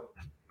call it?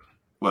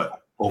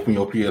 What? Open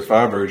your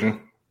PS5 version.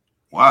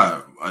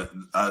 Why?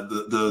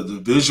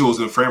 The visuals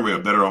and frame rate are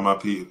better on my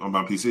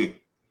PC.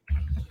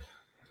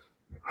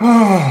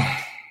 I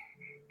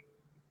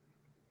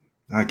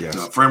guess.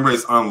 No, frame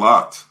rate's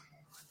unlocked.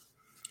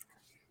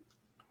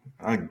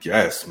 I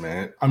guess,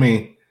 man. I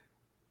mean,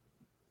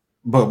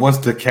 but what's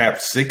the cap?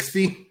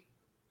 60?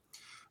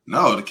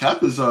 No, the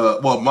cap is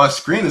my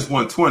screen is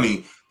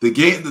 120. The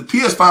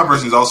PS5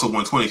 version is also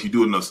 120 if you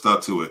do enough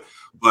stuff to it,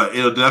 but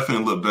it'll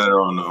definitely look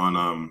better on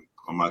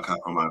my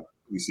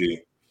PC.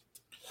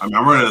 I mean,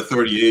 I'm running a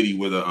 3080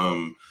 with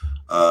a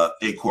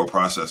 8-core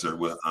processor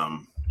with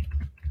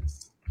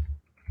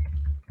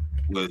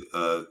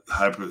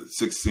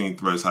 16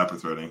 threads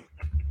hyperthreading.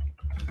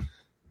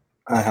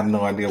 I have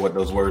no idea what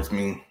those words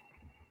mean.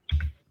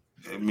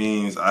 It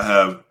means I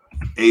have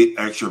 8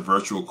 extra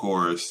virtual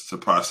cores to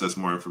process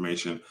more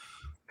information.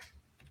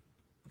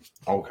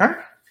 Okay.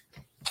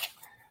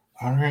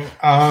 All right.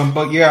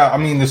 But yeah, I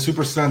mean, the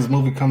Super Sons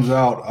movie comes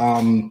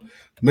out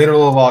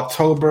middle of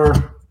October.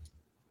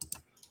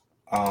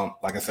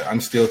 Like I said, I'm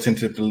still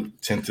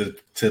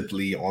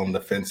tentatively on the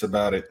fence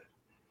about it.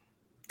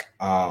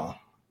 But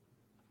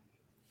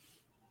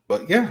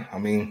yeah, I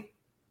mean,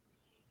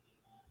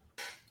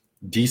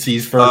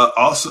 DC's first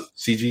also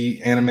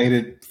CG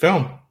animated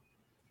film.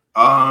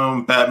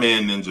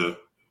 Batman Ninja.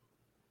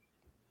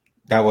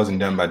 That wasn't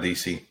done by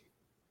DC.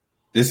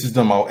 This is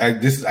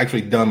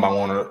actually done by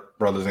Warner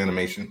Brothers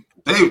Animation.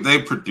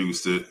 They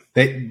produced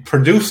it.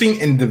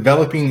 Producing and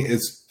developing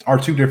are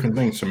two different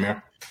things,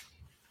 Samir.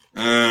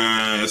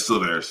 It's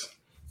still theirs.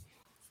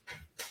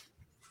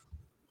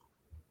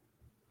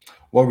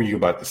 What were you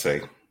about to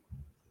say?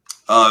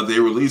 They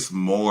released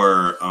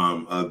more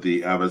of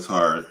the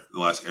Avatar: The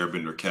Last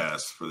Airbender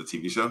cast for the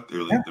TV show. They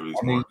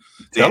released more.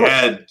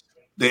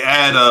 They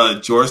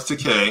add George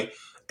Takei,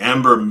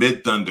 Amber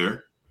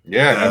Midthunder.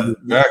 Yeah,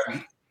 back.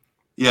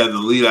 Yeah, the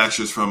lead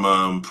actress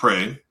from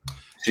Prey.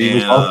 She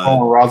was also in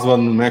Roswell,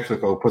 New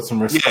Mexico. Put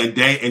some respect.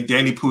 Yeah, and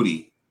Danny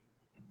Pudi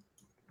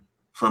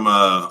from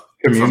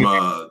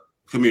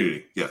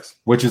Community. Yes,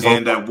 which is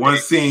that one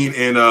scene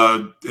in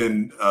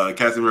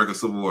Captain America: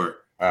 Civil War.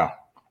 Wow.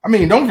 I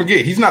mean, don't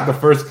forget, he's not the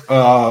first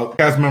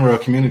cast member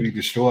of Community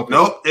to show up.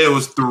 No, it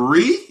was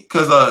 3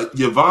 because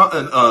Yvonne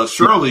and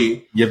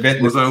Shirley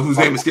was whose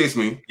name escapes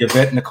me.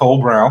 Yvette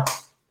Nicole Brown.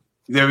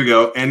 There we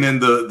go. And then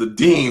the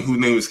dean, whose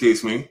name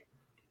escapes me.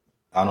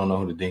 I don't know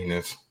who the dean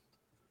is.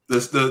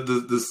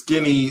 The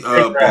skinny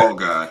bald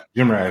guy.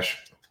 Jim Rash.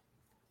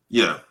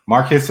 Yeah.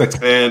 Marcus.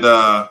 And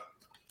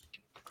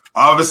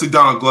obviously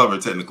Donald Glover,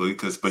 technically,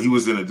 but he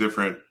was in a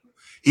different.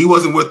 He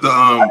wasn't with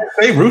the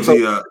Hey,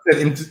 Russo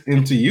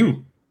into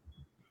you.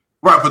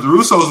 Right, but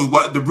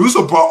the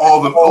Russo brought all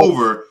of them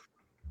over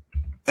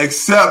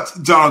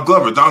except Donald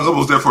Glover. Donald Glover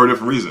was there for a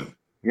different reason.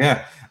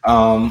 Yeah.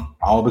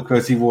 All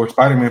because he wore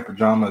Spider-Man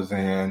pajamas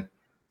and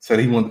said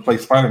he wanted to play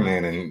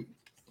Spider-Man, and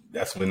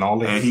that's when all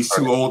that. And he's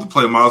too old to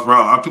play Miles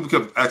Morales. A lot of people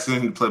kept asking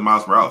him to play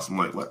Miles Morales. I'm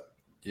like, what?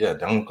 Yeah,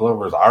 Donald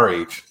Glover is our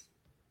age.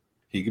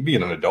 He could be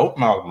an adult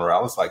Miles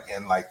Morales, like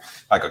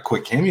a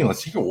quick cameo in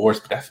Secret Wars,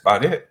 but that's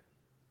about it.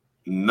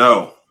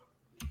 No.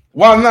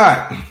 Why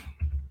not?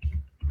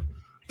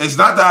 It's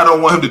not that I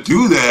don't want him to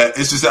do that.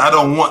 It's just that I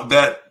don't want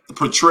that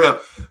portrayal.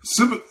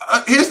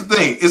 Here's the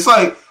thing. It's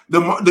like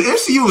the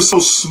MCU is so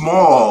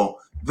small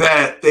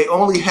that they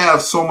only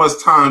have so much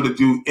time to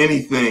do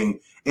anything.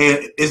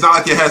 And it's not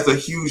like it has the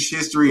huge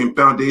history and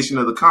foundation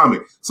of the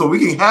comic. So we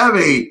can have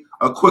a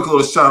quick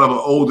little shot of an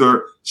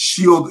older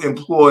S.H.I.E.L.D.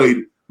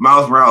 employed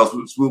Miles Morales,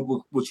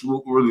 which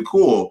will really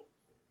cool.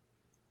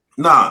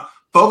 Nah,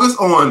 focus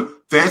on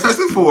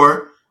Fantastic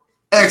Four,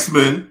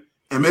 X-Men,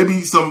 and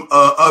maybe some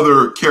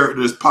other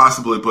characters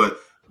possibly, but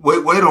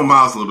wait on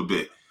Miles a little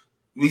bit.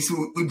 We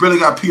barely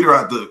got Peter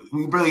out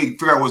we barely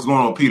figure out what's going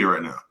on with Peter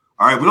right now.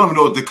 All right, we don't even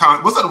know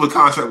what what's up with the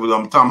contract with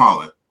Tom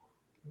Holland.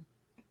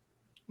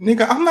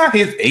 Nigga, I'm not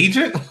his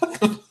agent.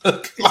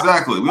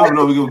 Exactly. We don't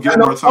know we're gonna get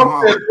more Tom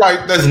Holland.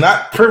 Like that's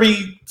not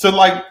privy to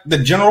like the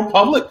general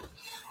public.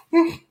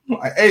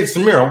 Like, hey,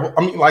 Samira,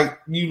 I mean,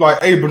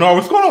 hey, Bernard,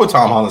 what's going on with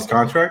Tom Holland's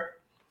contract?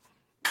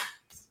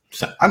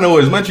 I know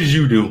as much as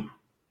you do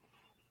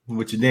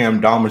with your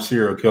damn Dahmer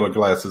serial killer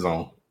glasses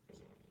on.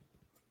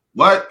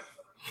 What?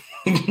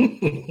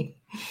 You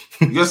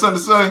got something to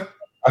say?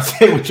 I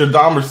said with your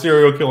Dahmer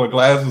serial killer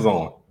glasses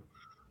on.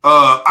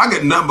 I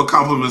get nothing but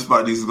compliments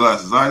about these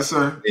glasses. All right,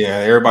 sir? Yeah,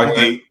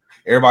 everybody's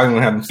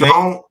gonna have them same.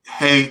 Don't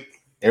hate.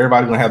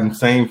 Everybody's gonna have them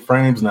same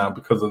frames now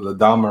because of the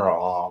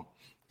Dahmer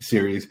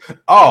series.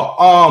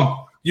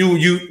 Oh, you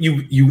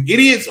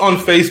idiots on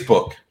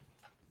Facebook.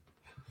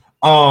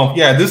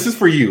 Yeah, this is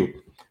for you.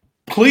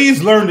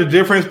 Please learn the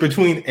difference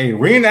between a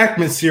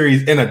reenactment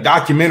series and a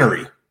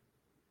documentary.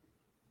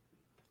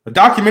 A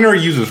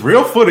documentary uses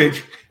real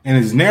footage and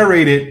is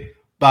narrated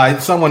by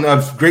someone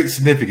of great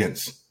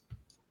significance.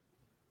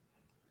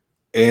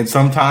 And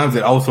sometimes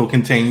it also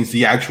contains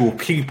the actual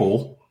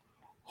people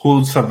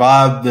who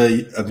survived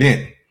the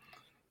event.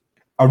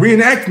 A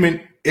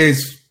reenactment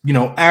is,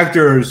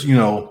 actors,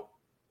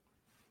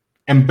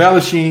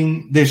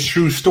 embellishing this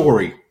true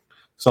story.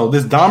 So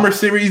this Dahmer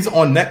series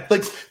on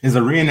Netflix is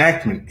a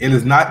reenactment. It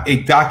is not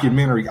a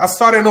documentary. I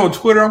saw that on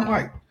Twitter. I'm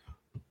like,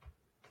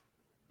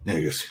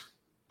 niggas.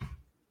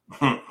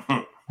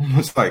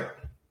 It's like,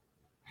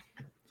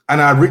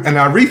 and I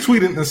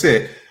retweeted and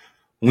said,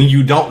 when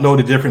you don't know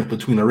the difference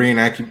between a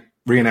reenactment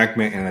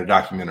and a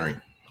documentary.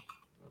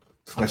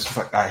 That's just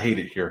like, I hate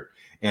it here.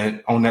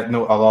 And on that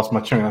note, I lost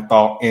my train of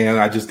thought and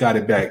I just got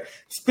it back.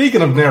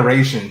 Speaking of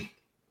narration,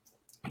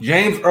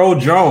 James Earl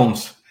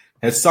Jones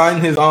has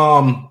signed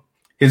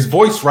his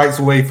voice rights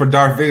away for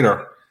Darth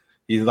Vader.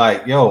 He's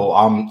like, yo,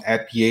 I'm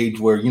at the age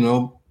where,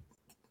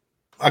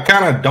 I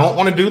kind of don't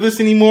want to do this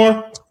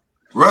anymore.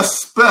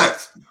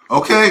 Respect.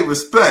 Okay,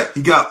 respect.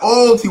 He got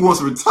old. He wants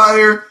to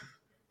retire.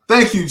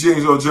 Thank you,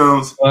 James Earl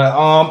Jones. But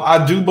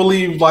I do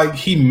believe like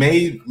he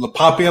may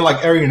pop in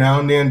like every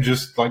now and then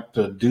just like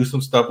to do some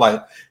stuff.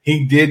 Like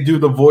he did do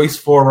the voice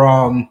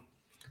for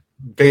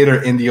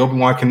Vader in the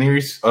Obi-Wan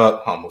Kenobi.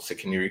 I almost said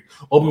Kenobi.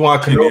 Obi-Wan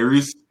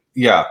Kenobi.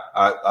 Yeah,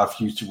 I've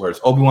used two words.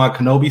 Obi-Wan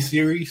Kenobi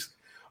series.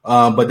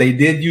 But they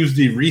did use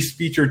the Reese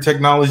feature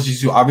technology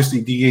to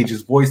obviously de-age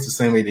his voice the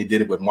same way they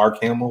did it with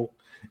Mark Hamill.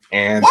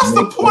 And what's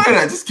the point of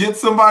that? Just get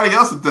somebody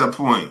else at that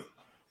point.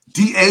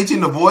 De-aging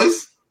the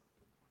voice?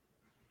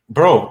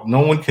 Bro,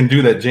 no one can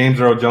do that James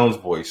Earl Jones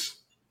voice.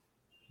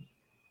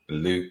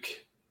 Luke,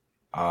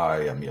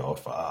 I am your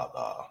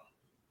father.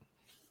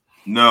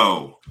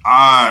 No,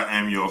 I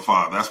am your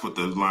father. That's what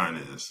the line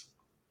is.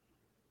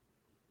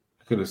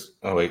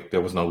 Oh, wait, there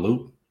was no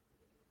Luke?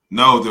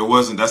 No, there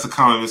wasn't. That's a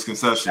common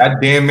misconception.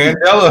 That damn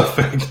Mandela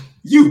effect.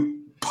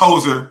 You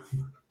poser.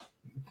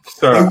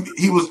 Sir.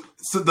 He was...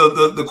 So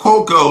the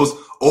quote goes,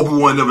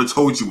 Obi-Wan never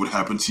told you what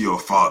happened to your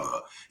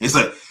father. It's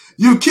like,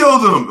 you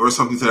killed him, or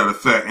something to that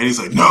effect. And he's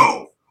like,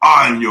 no,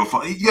 I'm your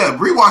father. Yeah,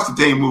 rewatch the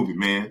damn movie,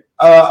 man.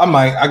 I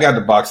might. I got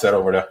the box set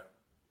over there.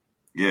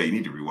 Yeah, you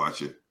need to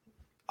rewatch it.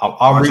 I'll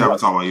watch rewatch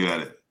Avatar while you're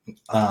at it.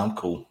 I'm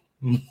cool.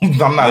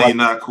 You're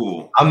not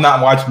cool. I'm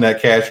not watching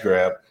that cash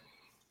grab.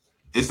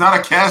 It's not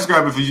a cash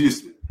grab if you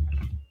just...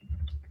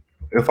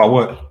 If I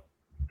would.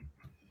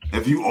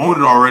 If you own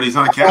it already, it's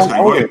not a cash grab.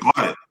 You already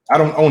bought it. I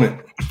don't own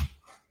it.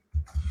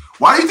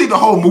 Why do you think the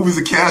whole movie's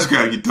a cash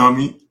grab, you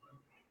dummy?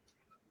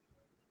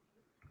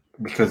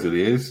 Because it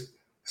is.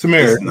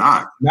 Samir, it's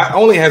not. Not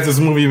only has this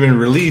movie been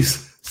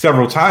released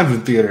several times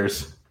in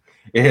theaters,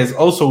 it has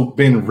also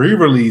been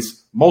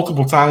re-released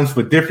multiple times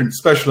with different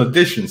special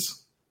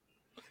editions.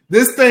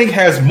 This thing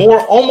has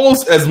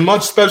almost as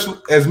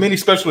many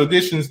special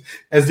editions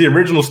as the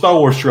original Star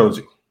Wars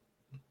trilogy.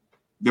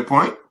 Good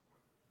point.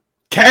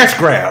 Cash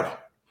grab.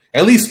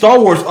 At least Star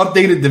Wars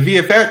updated the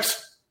VFX.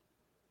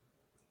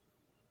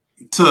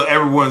 To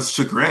everyone's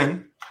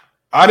chagrin.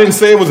 I didn't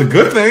say it was a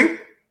good thing.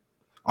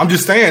 I'm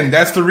just saying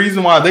that's the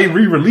reason why they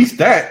re-released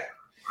that.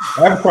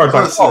 Avatar's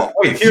like, oh,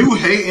 wait,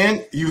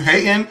 you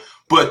hating,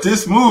 but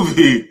this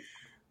movie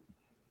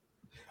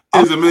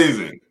is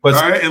amazing. But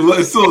all right,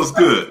 it still looks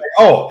good.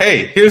 Oh,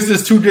 hey, here's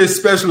this 2-disc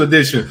special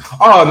edition.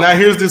 Oh, now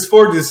here's this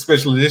 4-disc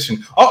special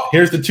edition. Oh,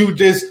 here's the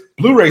 2-disc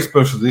Blu-ray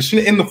special edition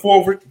in the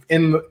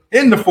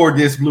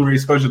 4-disc Blu-ray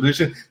special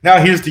edition. Now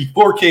here's the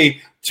 4K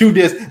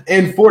 2-disc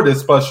and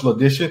 4-disc special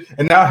edition,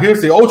 and now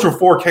here's the Ultra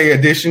 4K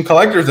edition,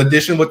 collector's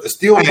edition with the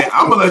steel. Hey,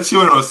 I'm gonna let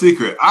you in on a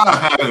secret.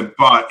 I haven't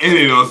bought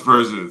any of those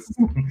versions.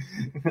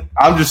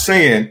 I'm just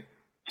saying,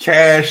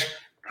 cash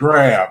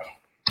grab.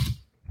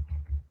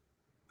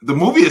 The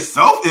movie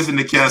itself isn't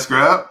a cash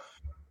grab.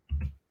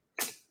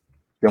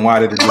 Then why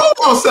did it? Hold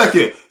on a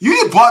second.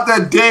 You bought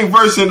that dang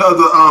version of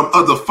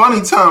the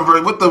Funny Time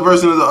version. What the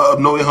version of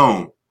No Way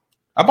Home?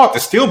 I bought the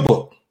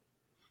Steelbook.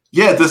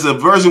 Yeah, there's a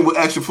version with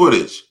extra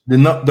footage.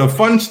 The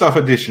Fun Stuff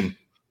edition.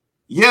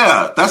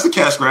 Yeah, that's a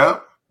cash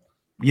grab.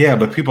 Yeah,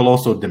 but people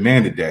also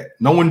demanded that.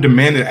 No one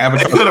demanded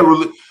Avatar.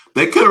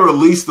 They could have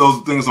released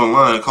those things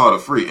online and called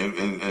it free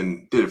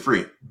and did it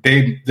free.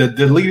 The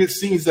deleted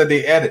scenes that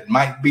they added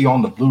might be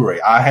on the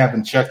Blu-ray. I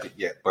haven't checked it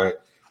yet,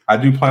 but I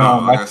do plan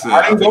on. I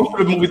didn't go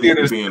to the movie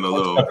theaters being a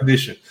little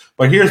edition.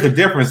 But here's the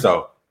difference,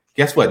 though.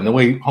 Guess what? No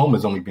Way Home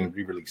has only been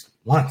re-released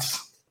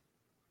once.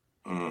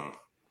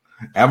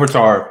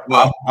 Avatar.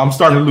 Well, I'm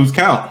starting to lose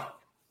count.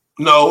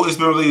 No, it's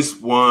been released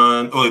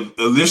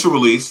initial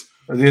release.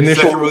 The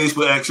initial second release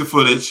with extra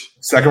footage.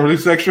 Second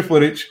release with extra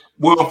footage.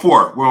 We're on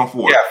 4.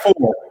 Yeah,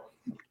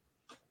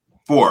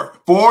 4.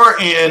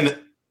 4 in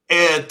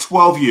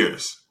 12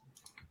 years.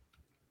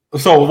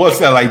 So what's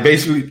that, like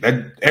basically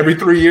every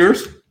 3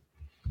 years?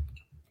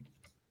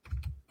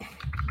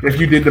 If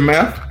you did the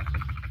math?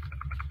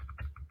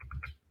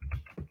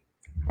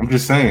 I'm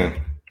just saying.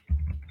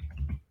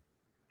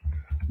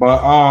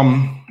 But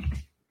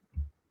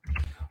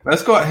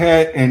Let's go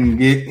ahead and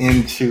get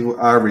into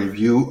our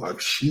review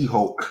of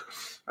She-Hulk,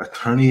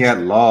 Attorney at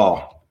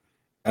Law,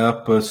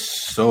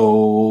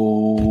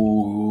 episode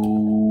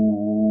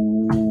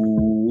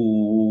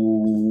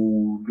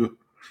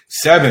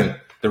 7,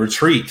 The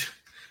Retreat.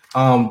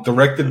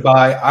 Directed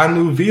by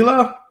Anu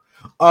Vila.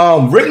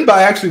 Written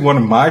by actually one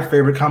of my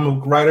favorite comic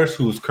book writers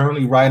who is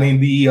currently writing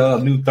the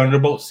new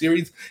Thunderbolt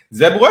series,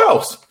 Zeb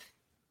Wells.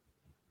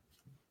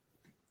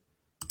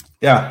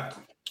 Yeah.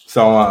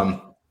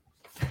 So,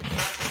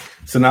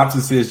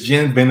 synopsis is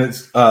Jen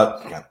visits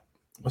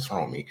what's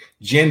wrong with me?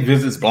 Jen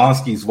visits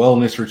Blonsky's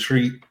wellness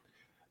retreat,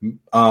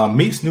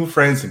 meets new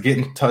friends and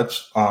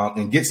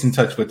gets in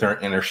touch with her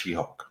inner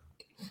She-Hulk.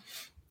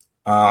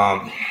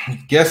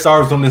 Guest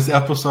stars on this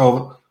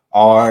episode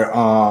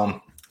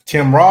are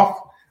Tim Roth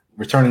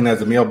returning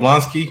as Emil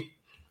Blonsky,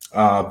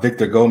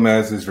 Victor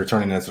Gomez is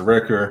returning as a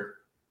Wrecker,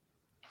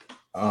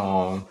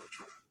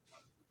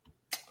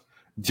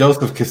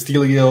 Joseph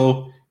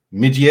Castillo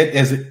Midget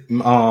as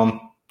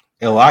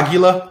El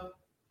Aguila,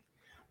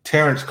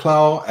 Terrence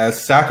Clow as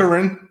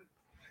Saccharin,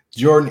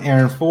 Jordan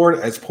Aaron Ford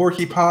as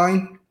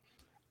Porcupine,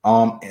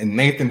 and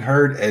Nathan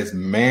Hurd as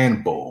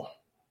Man Bull.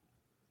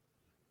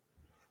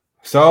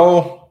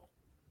 So,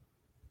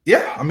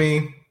 yeah, I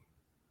mean,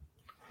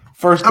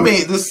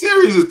 the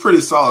series is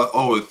pretty solid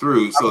all the way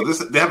through. So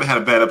they haven't had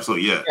a bad episode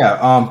yet.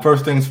 Yeah.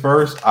 First things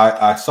first,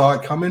 I saw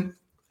it coming.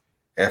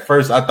 At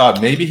first, I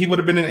thought maybe he would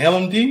have been an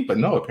LMD, but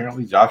no.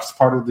 Apparently, Josh is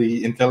part of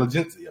the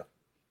intelligentsia.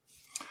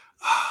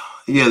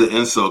 Yeah, the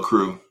incel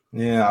crew.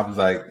 Yeah, I was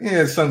like,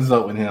 yeah, something's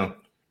up with him.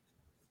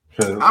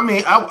 I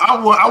mean,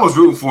 I was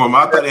rooting for him.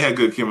 I thought they had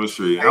good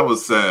chemistry. I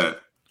was sad.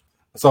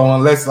 So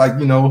unless, like,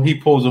 he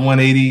pulls a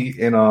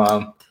 180 and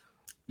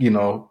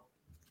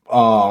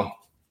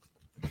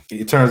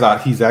it turns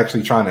out he's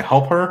actually trying to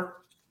help her.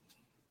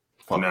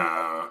 Fuck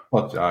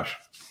Josh.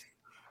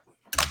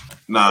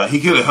 Nah, he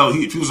could have helped.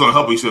 If he was going to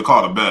help, he should have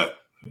called her back.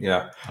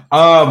 Yeah.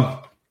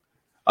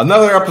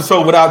 Another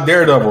episode without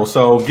Daredevil.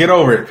 So get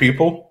over it,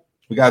 people.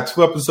 We got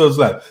 2 episodes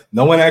left.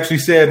 No one actually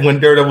said when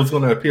Daredevil's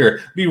going to appear.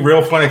 It'd be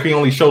real funny if he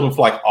only showed up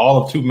for like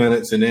all of 2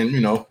 minutes and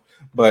then,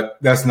 but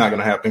that's not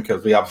going to happen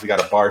because we obviously got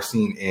a bar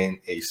scene and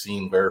a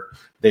scene where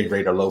they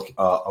raid a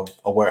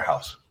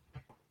warehouse.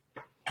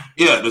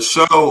 Yeah, the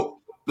show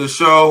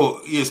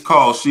is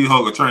called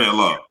She-Hulk Attorney at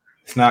Law.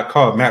 It's not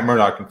called Matt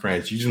Murdock and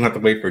Friends. You just have to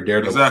wait for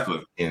Daredevil.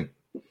 Exactly.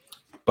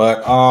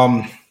 But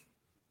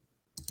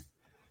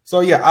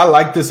so yeah, I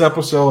liked this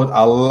episode.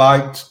 I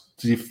liked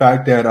the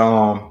fact that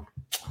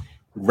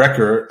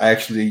Wrecker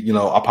actually,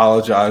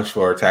 apologized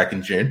for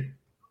attacking Jen.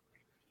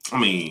 I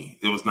mean,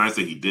 it was nice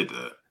that he did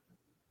that.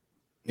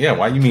 Yeah,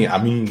 why you mean?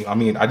 I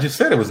mean, I just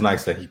said it was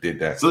nice that he did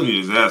that. Still get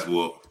his ass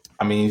whooped.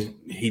 I mean,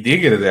 he did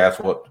get his ass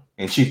whooped,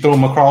 and she threw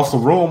him across the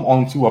room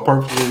onto a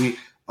perfectly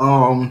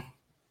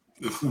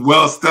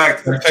well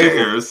stacked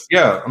chairs.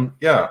 Yeah,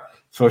 yeah.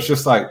 So it's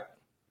just like,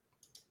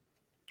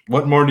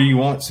 what more do you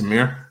want,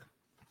 Samir?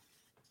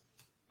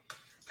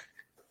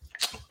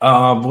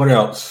 What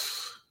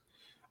else?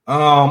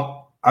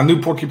 I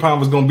knew Porcupine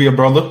was going to be a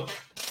brother,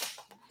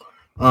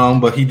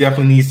 but he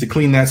definitely needs to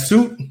clean that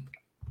suit.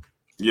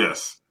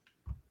 Yes.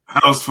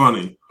 That was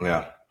funny.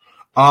 Yeah.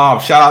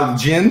 Shout out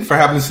to Jen for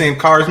having the same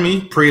car as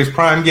me, Prius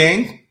Prime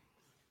gang.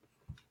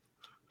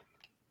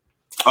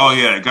 Oh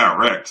yeah, it got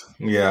wrecked.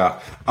 Yeah.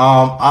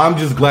 I'm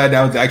just glad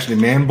that was actually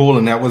Man Bull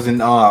and that wasn't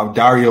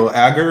Dario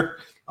Agger,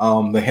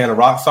 the head of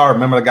Rockstar.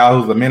 Remember the guy who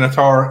was the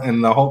Minotaur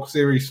in the Hulk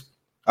series?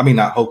 I mean,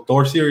 not Hulk,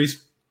 Thor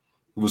series.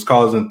 Who was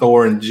causing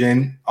Thor and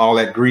Jen all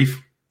that grief.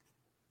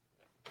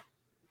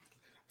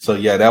 So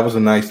yeah, that was a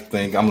nice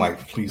thing. I'm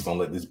like, please don't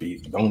let this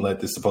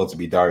supposed to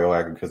be Dario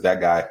Agger because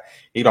that guy,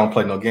 he don't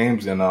play no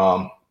games. And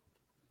my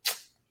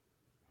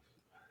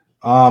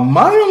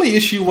only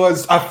issue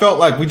was I felt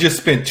like we just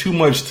spent too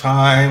much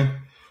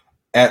time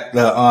at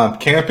the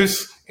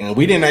campus and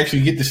we didn't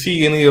actually get to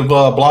see any of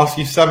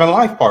Blonsky's 7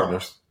 life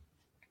partners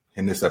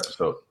in this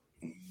episode.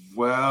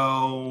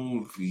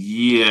 Well,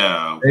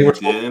 yeah, we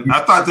did.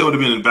 I thought they would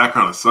have been in the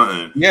background or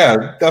something.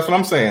 Yeah, that's what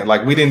I'm saying.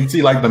 Like we didn't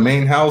see like the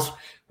main house.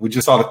 We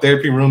just saw the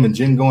therapy room and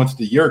Jen going to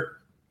the yurt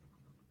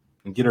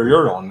and get her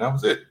yurt on. That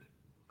was it.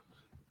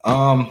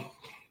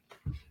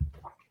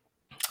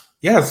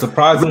 Yeah,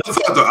 surprising. I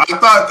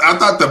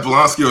thought that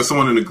Blonsky or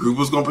someone in the group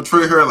was going to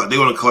portray her. Like they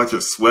want to collect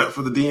her sweat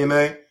for the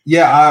DNA.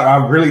 Yeah,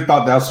 I really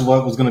thought that's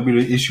what was going to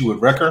be the issue with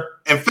Wrecker.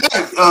 In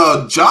fact,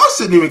 Josh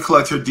didn't even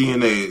collect her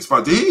DNA. As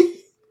far did he?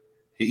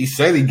 He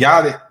said he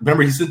got it.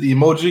 Remember, he sent the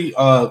emoji,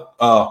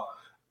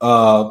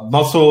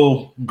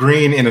 muscle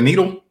green and a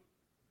needle.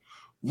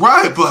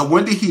 Right, but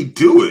when did he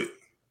do it?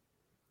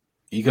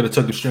 He could have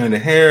took a strand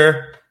of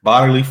hair,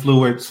 bodily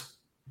fluids.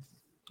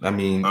 I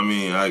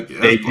guess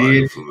they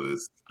bodily did.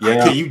 Fluids.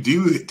 Yeah. Can you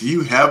do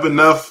you have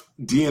enough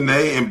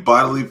DNA and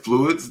bodily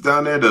fluids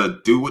down there to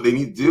do what they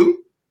need to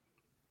do?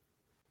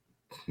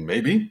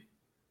 Maybe.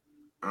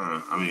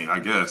 I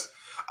guess.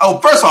 Oh,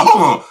 first of all,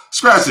 hold on.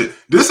 Scratch it.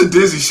 This is a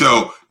Disney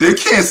show. They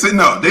can't sit.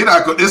 No, they're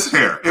not going. This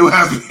hair. It will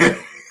have to be.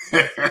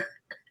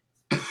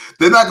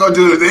 They're not going to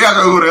do it. They're not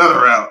going to go the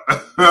other route.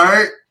 All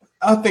right.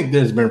 I think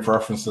there's been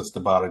references to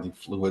bodily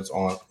fluids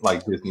on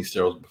like Disney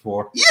shows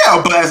before.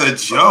 Yeah, but as a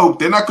joke,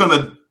 they're not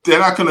gonna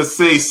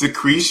say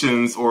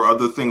secretions or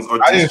other things or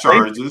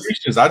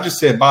discharges. I just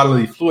said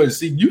bodily fluids.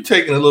 See, you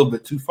taking it a little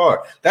bit too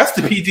far. That's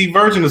the PG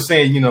version of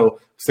saying,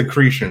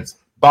 secretions,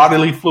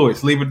 bodily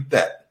fluids. Leave it at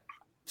that.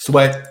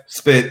 Sweat,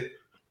 spit.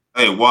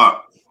 Hey,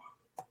 what?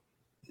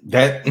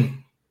 That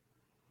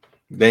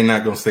they're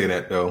not gonna say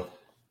that though.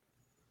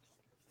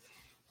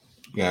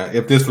 Yeah,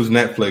 if this was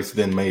Netflix,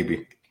 then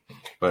maybe.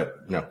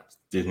 But no,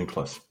 Disney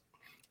Plus,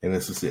 and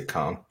it's a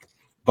sitcom.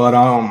 But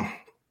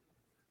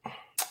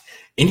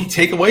any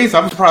takeaways?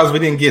 I'm surprised we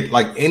didn't get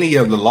like any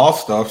of the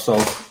Lost stuff.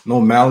 So no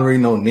Mallory,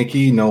 no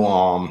Nikki,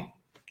 no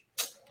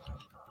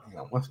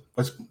what's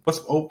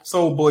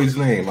old boy's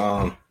name?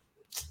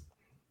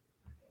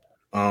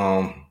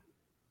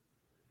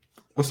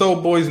 What's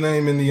old boy's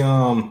name in the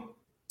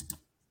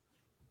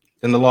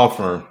law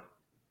firm?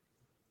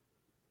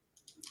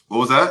 What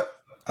was that?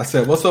 I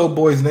said, what's old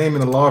boy's name in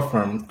the law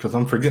firm? Because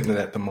I'm forgetting it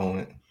at the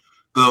moment.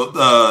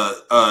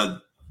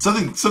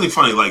 Something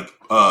funny like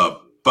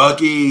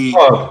Buggy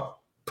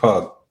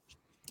Pug.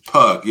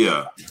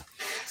 Yeah.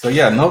 So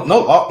yeah, no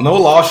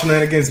law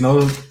shenanigans,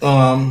 no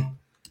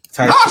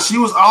she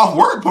was off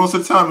work most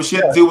of the time, and she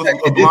had to deal with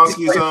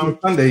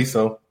Blonsky Sunday.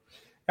 So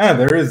yeah,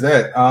 there is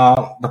that.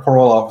 The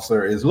parole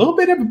officer is a little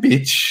bit of a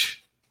bitch.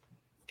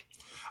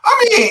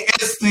 I mean,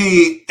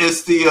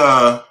 it's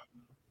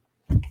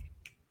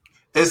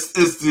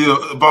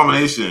the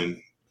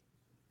abomination.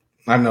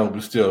 I know,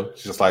 but still,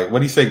 it's just like, what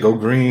do you say? Go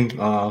green.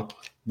 Do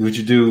what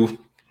you do.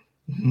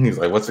 He's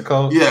like, what's it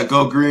called? Yeah,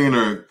 go green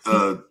or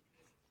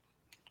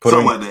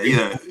something like that.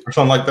 Yeah, or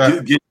something like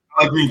that. Get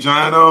like green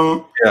giant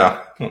on.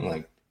 Yeah, I'm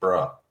like,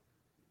 bruh.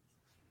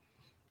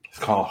 It's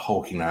called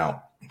hulking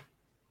out.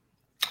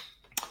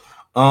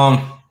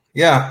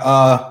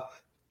 Yeah.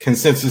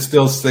 Consensus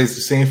still stays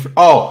the same.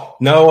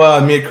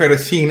 No mid-credit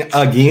scene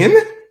again.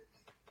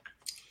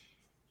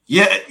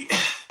 Yeah, it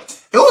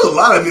was a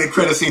lot of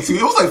mid-credit scenes too.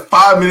 It was like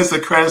 5 minutes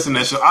of credits in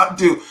that show. I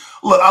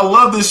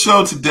love this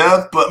show to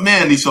death, but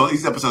man, these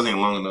episodes ain't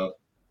long enough.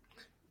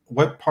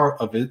 What part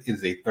of it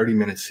is a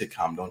 30-minute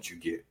sitcom? Don't you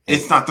get?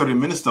 It's not 30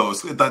 minutes though.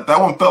 That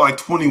one felt like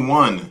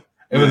 21.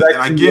 It was actually,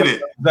 I get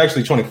it. It was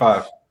actually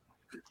 25.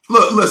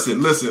 Look,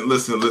 listen.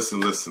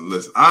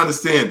 I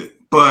understand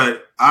it,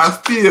 but I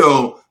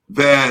feel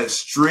that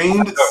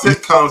streamed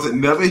sitcoms that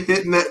never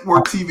hit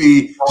network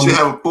TV should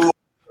have a full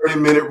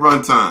 30-minute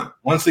runtime.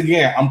 Once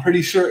again, I'm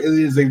pretty sure it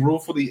is a rule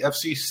for the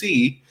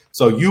FCC,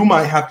 so you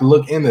might have to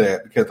look into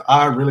that because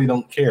I really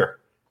don't care.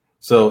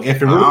 So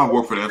if it really I don't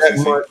work for the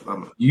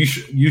FCC,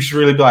 you should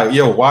really be like,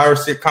 yo, why are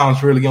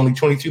sitcoms really only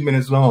 22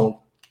 minutes long?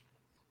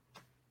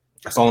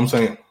 That's all I'm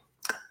saying.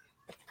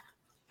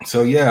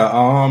 So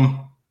yeah,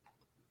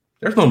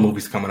 there's no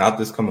movies coming out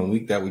this coming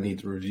week that we need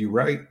to review,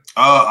 right?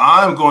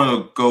 I'm going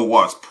to go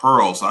watch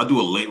Pearl, so I'll do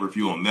a late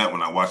review on that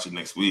when I watch it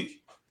next week.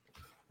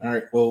 All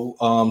right. Well,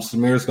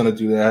 Samir's going to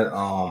do that.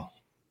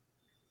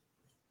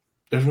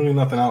 There's really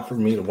nothing out for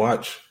me to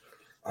watch.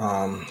 You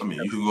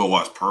can go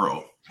watch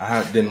Pearl.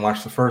 I didn't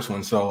watch the first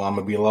one, so I'm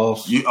going to be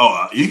lost. You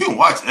can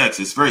watch X.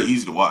 It's very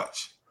easy to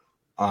watch.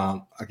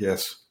 I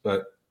guess,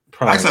 but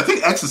probably. Actually, I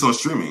think X is on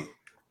streaming.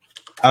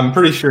 I'm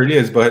pretty sure it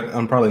is, but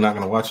I'm probably not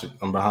going to watch it.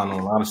 I'm behind on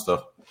a lot of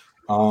stuff.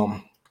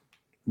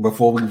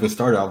 Before we even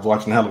started, I was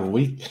watching Hell of a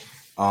Week.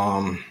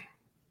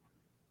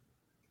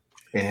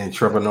 And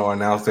Trevor Noah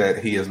announced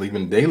that he is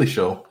leaving the Daily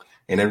Show,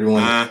 and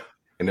everyone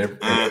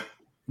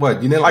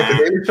what, you didn't like the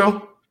Daily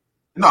Show?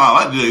 No,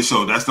 I like the Daily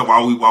Show. That's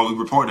why we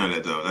reporting on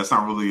that though. That's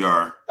not really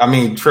our. I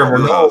mean, Trevor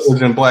Noah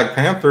was in Black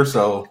Panther,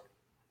 so.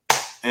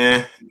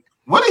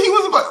 What he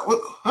was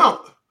about?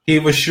 How? He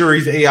was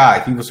Shuri's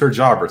AI. He was her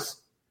Jarvis.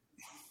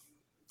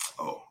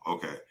 Oh,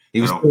 okay.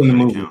 He was still in the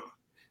movie. Count.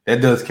 That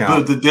does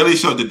count. The Daily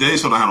Show don't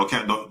have no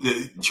count. No,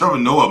 Trevor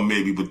Noah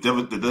maybe, but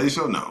the Daily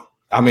Show no.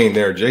 I mean,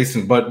 they're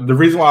adjacent, but the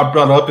reason why I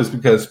brought it up is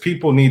because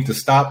people need to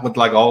stop with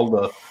like all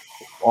the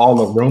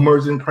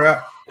rumors and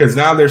crap. Because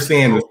now they're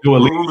saying it's Dua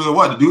Lipa. Rumors of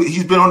what?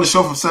 He's been on the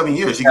show for 7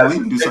 years. He can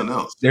leave and do something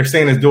else. They're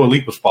saying it's Dua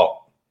Lipa's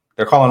fault.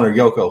 They're calling her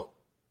Yoko.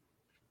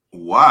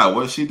 Why?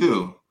 What did she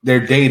do? They're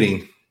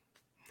dating.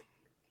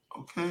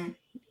 Okay.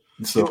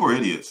 So, people are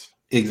idiots.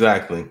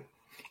 Exactly.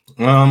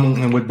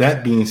 And with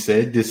that being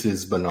said, this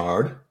is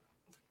Bernard.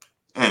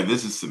 And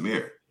this is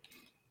Samir.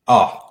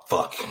 Oh,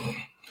 fuck.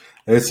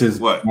 This is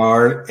what?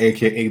 Bernard,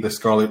 a.k.a. the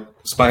Scarlet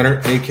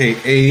Spider,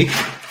 a.k.a.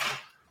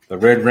 the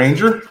Red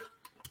Ranger,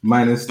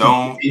 minus the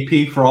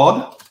AP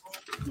fraud.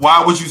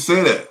 Why would you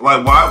say that?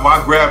 Like,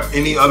 why grab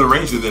any other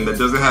Ranger then that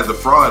doesn't have the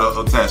fraud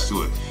attached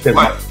to it?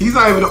 Like, he's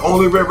not even the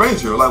only Red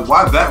Ranger. Like,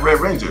 why that Red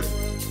Ranger?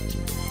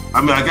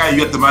 I mean,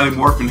 you got the Mighty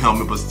Morphin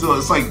helmet, but still,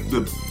 it's like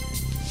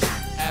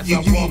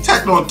you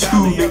tacked on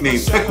two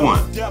nicknames. Pick one.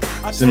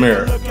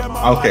 Samir.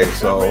 Okay,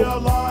 so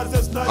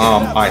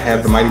I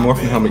have the Mighty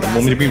Morphin helmet. You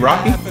want me to be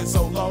Rocky?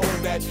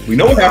 We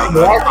know what happened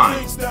to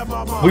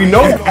Rocky. We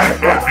know.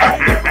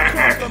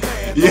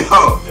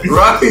 Yo,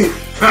 Rocky.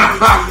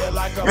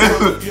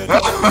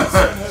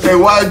 Hey,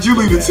 why did you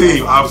leave the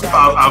team? I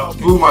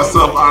flew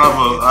myself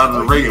out of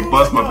the ring and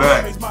bust my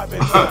back.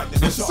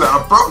 So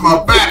I broke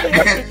my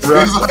back.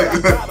 He's like,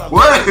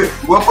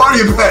 what part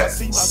of your back?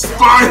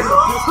 Spinal.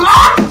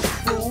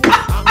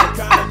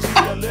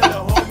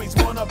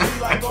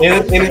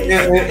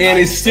 and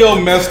it's still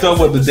messed up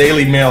what the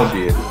Daily Mail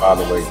did, by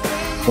the way.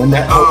 When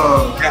that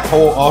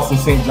whole Austin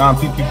St. John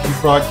PPP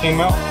fraud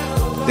came out,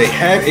 they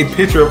had a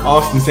picture of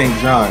Austin St.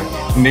 John,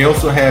 and they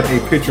also had a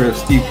picture of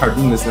Steve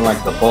Cardenas in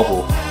like the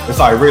bubble. It's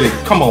like, really,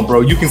 come on,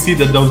 bro. You can see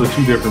that those are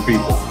two different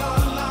people.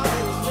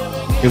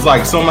 It's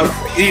like some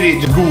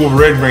idiot just Googled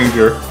Red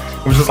Ranger.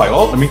 It was just like,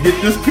 oh, let me get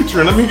this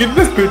picture and let me get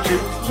this picture.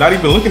 Not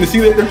even looking to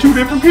see that they're two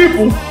different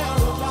people.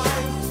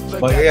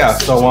 But yeah,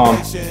 so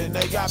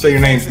say your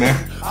names, man.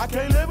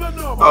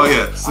 Oh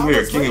yeah,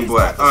 Samir, King and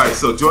Black. All right,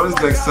 so join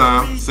us next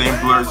time. Same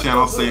Blurred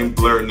channel, same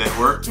Blurred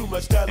network,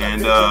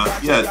 and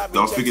yeah,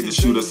 don't forget to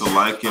shoot us a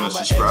like and a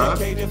subscribe.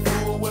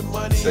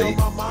 See,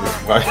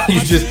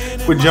 you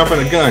just quit jumping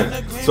the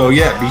gun. So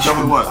yeah, be sure.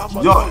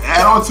 What? Yo,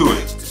 add on to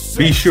it.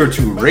 Be sure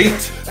to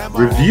rate,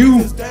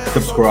 review,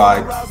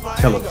 subscribe,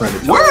 tell a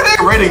friend. Where are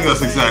they rating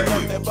us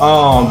exactly?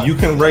 You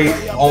can rate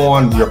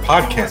on your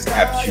podcast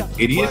app, you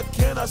idiot.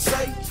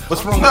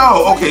 What's wrong?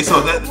 No, okay,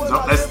 so that's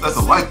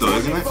a like though,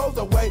 isn't it?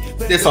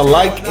 It's a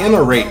like and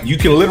a rate. You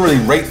can literally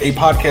rate a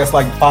podcast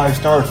like 5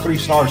 stars, 3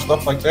 stars,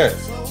 stuff like that.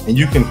 And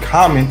you can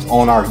comment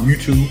on our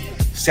YouTube,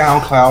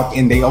 SoundCloud,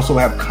 and they also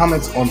have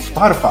comments on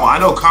Spotify. Well, I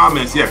know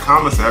comments, yeah,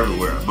 comments are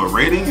everywhere, but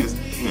rating is,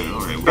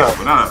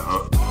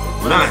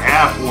 we're not an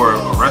app or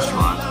a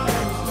restaurant.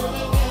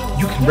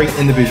 You can rate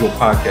individual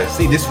podcasts.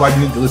 See, this is why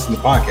you need to listen to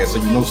podcasts, so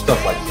you know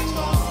stuff like this.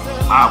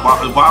 Why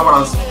would I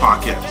listen to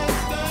podcasts?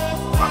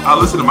 I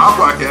listen to my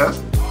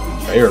podcast.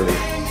 Barely.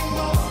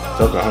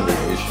 Took 100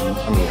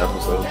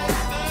 episodes.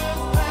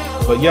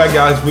 But yeah,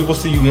 guys, we will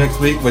see you next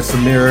week with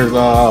Samir's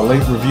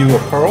late review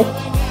of Pearl.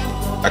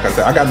 Like I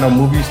said, I got no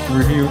movies to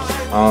review.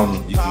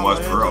 You can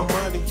watch Pearl.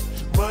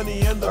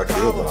 I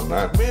could, but I'm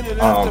not.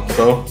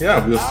 So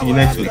yeah, we'll see you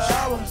next week.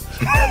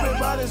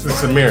 This is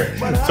Samir.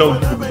 Tell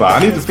people goodbye. I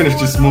need to finish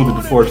this smoothie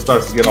before it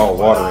starts to get all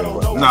watery and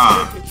whatnot.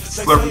 Nah,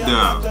 slurp it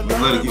down.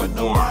 Let it get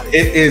warm.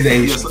 It is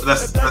a. Yes,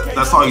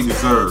 that's all you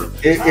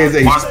deserve. It is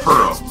a. Watch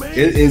Pearl.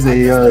 It is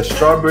a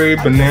strawberry,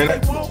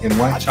 banana, and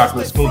white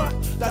chocolate smoothie.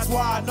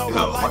 White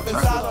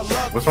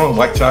chocolate. What's wrong with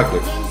white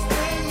chocolate?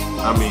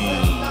 I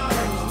mean,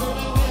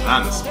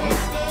 not in a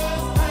smoothie.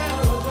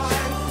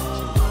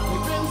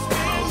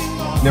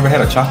 Never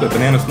had a chocolate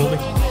banana smoothie?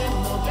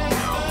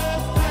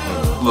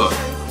 Look,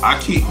 I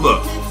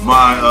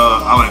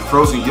like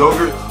frozen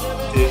yogurt.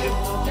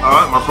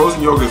 My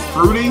frozen yogurt is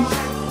fruity.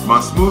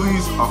 My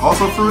smoothies are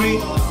also fruity.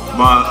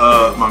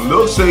 My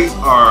milkshakes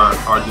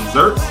are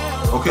desserts.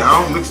 Okay, I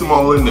don't mix them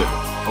all in there.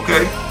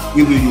 Okay,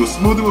 either you a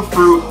smoothie with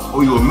fruit,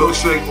 or you a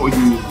milkshake, or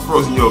you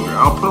frozen yogurt.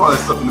 I don't put all that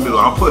stuff in the middle.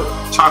 I'll put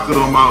chocolate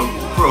on my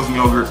frozen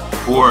yogurt,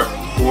 or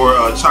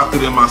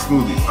chocolate in my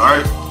smoothies. All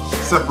right.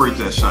 Separate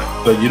that shit.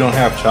 So you don't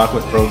have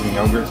chocolate frozen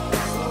yogurt?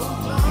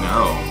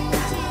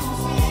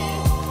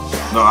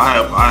 No, I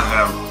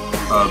have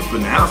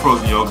banana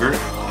frozen yogurt,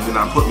 and then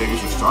I put maybe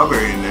some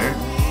strawberry in there.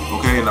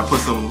 Okay, and I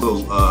put some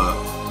little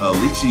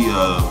lychee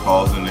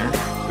balls in there.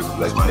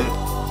 That's about it.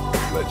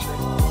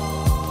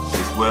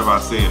 It's whatever I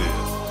say it is.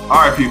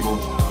 All right, people.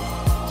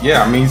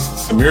 Yeah, I mean,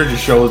 Samir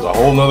just shows a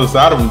whole nother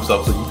side of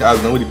himself, so you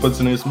guys know what he puts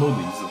in his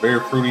smoothie. He's a very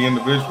fruity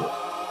individual.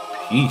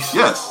 Peace.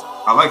 Yes,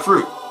 I like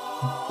fruit.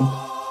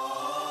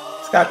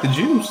 Got the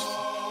juice.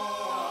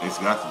 It's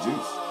got the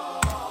juice.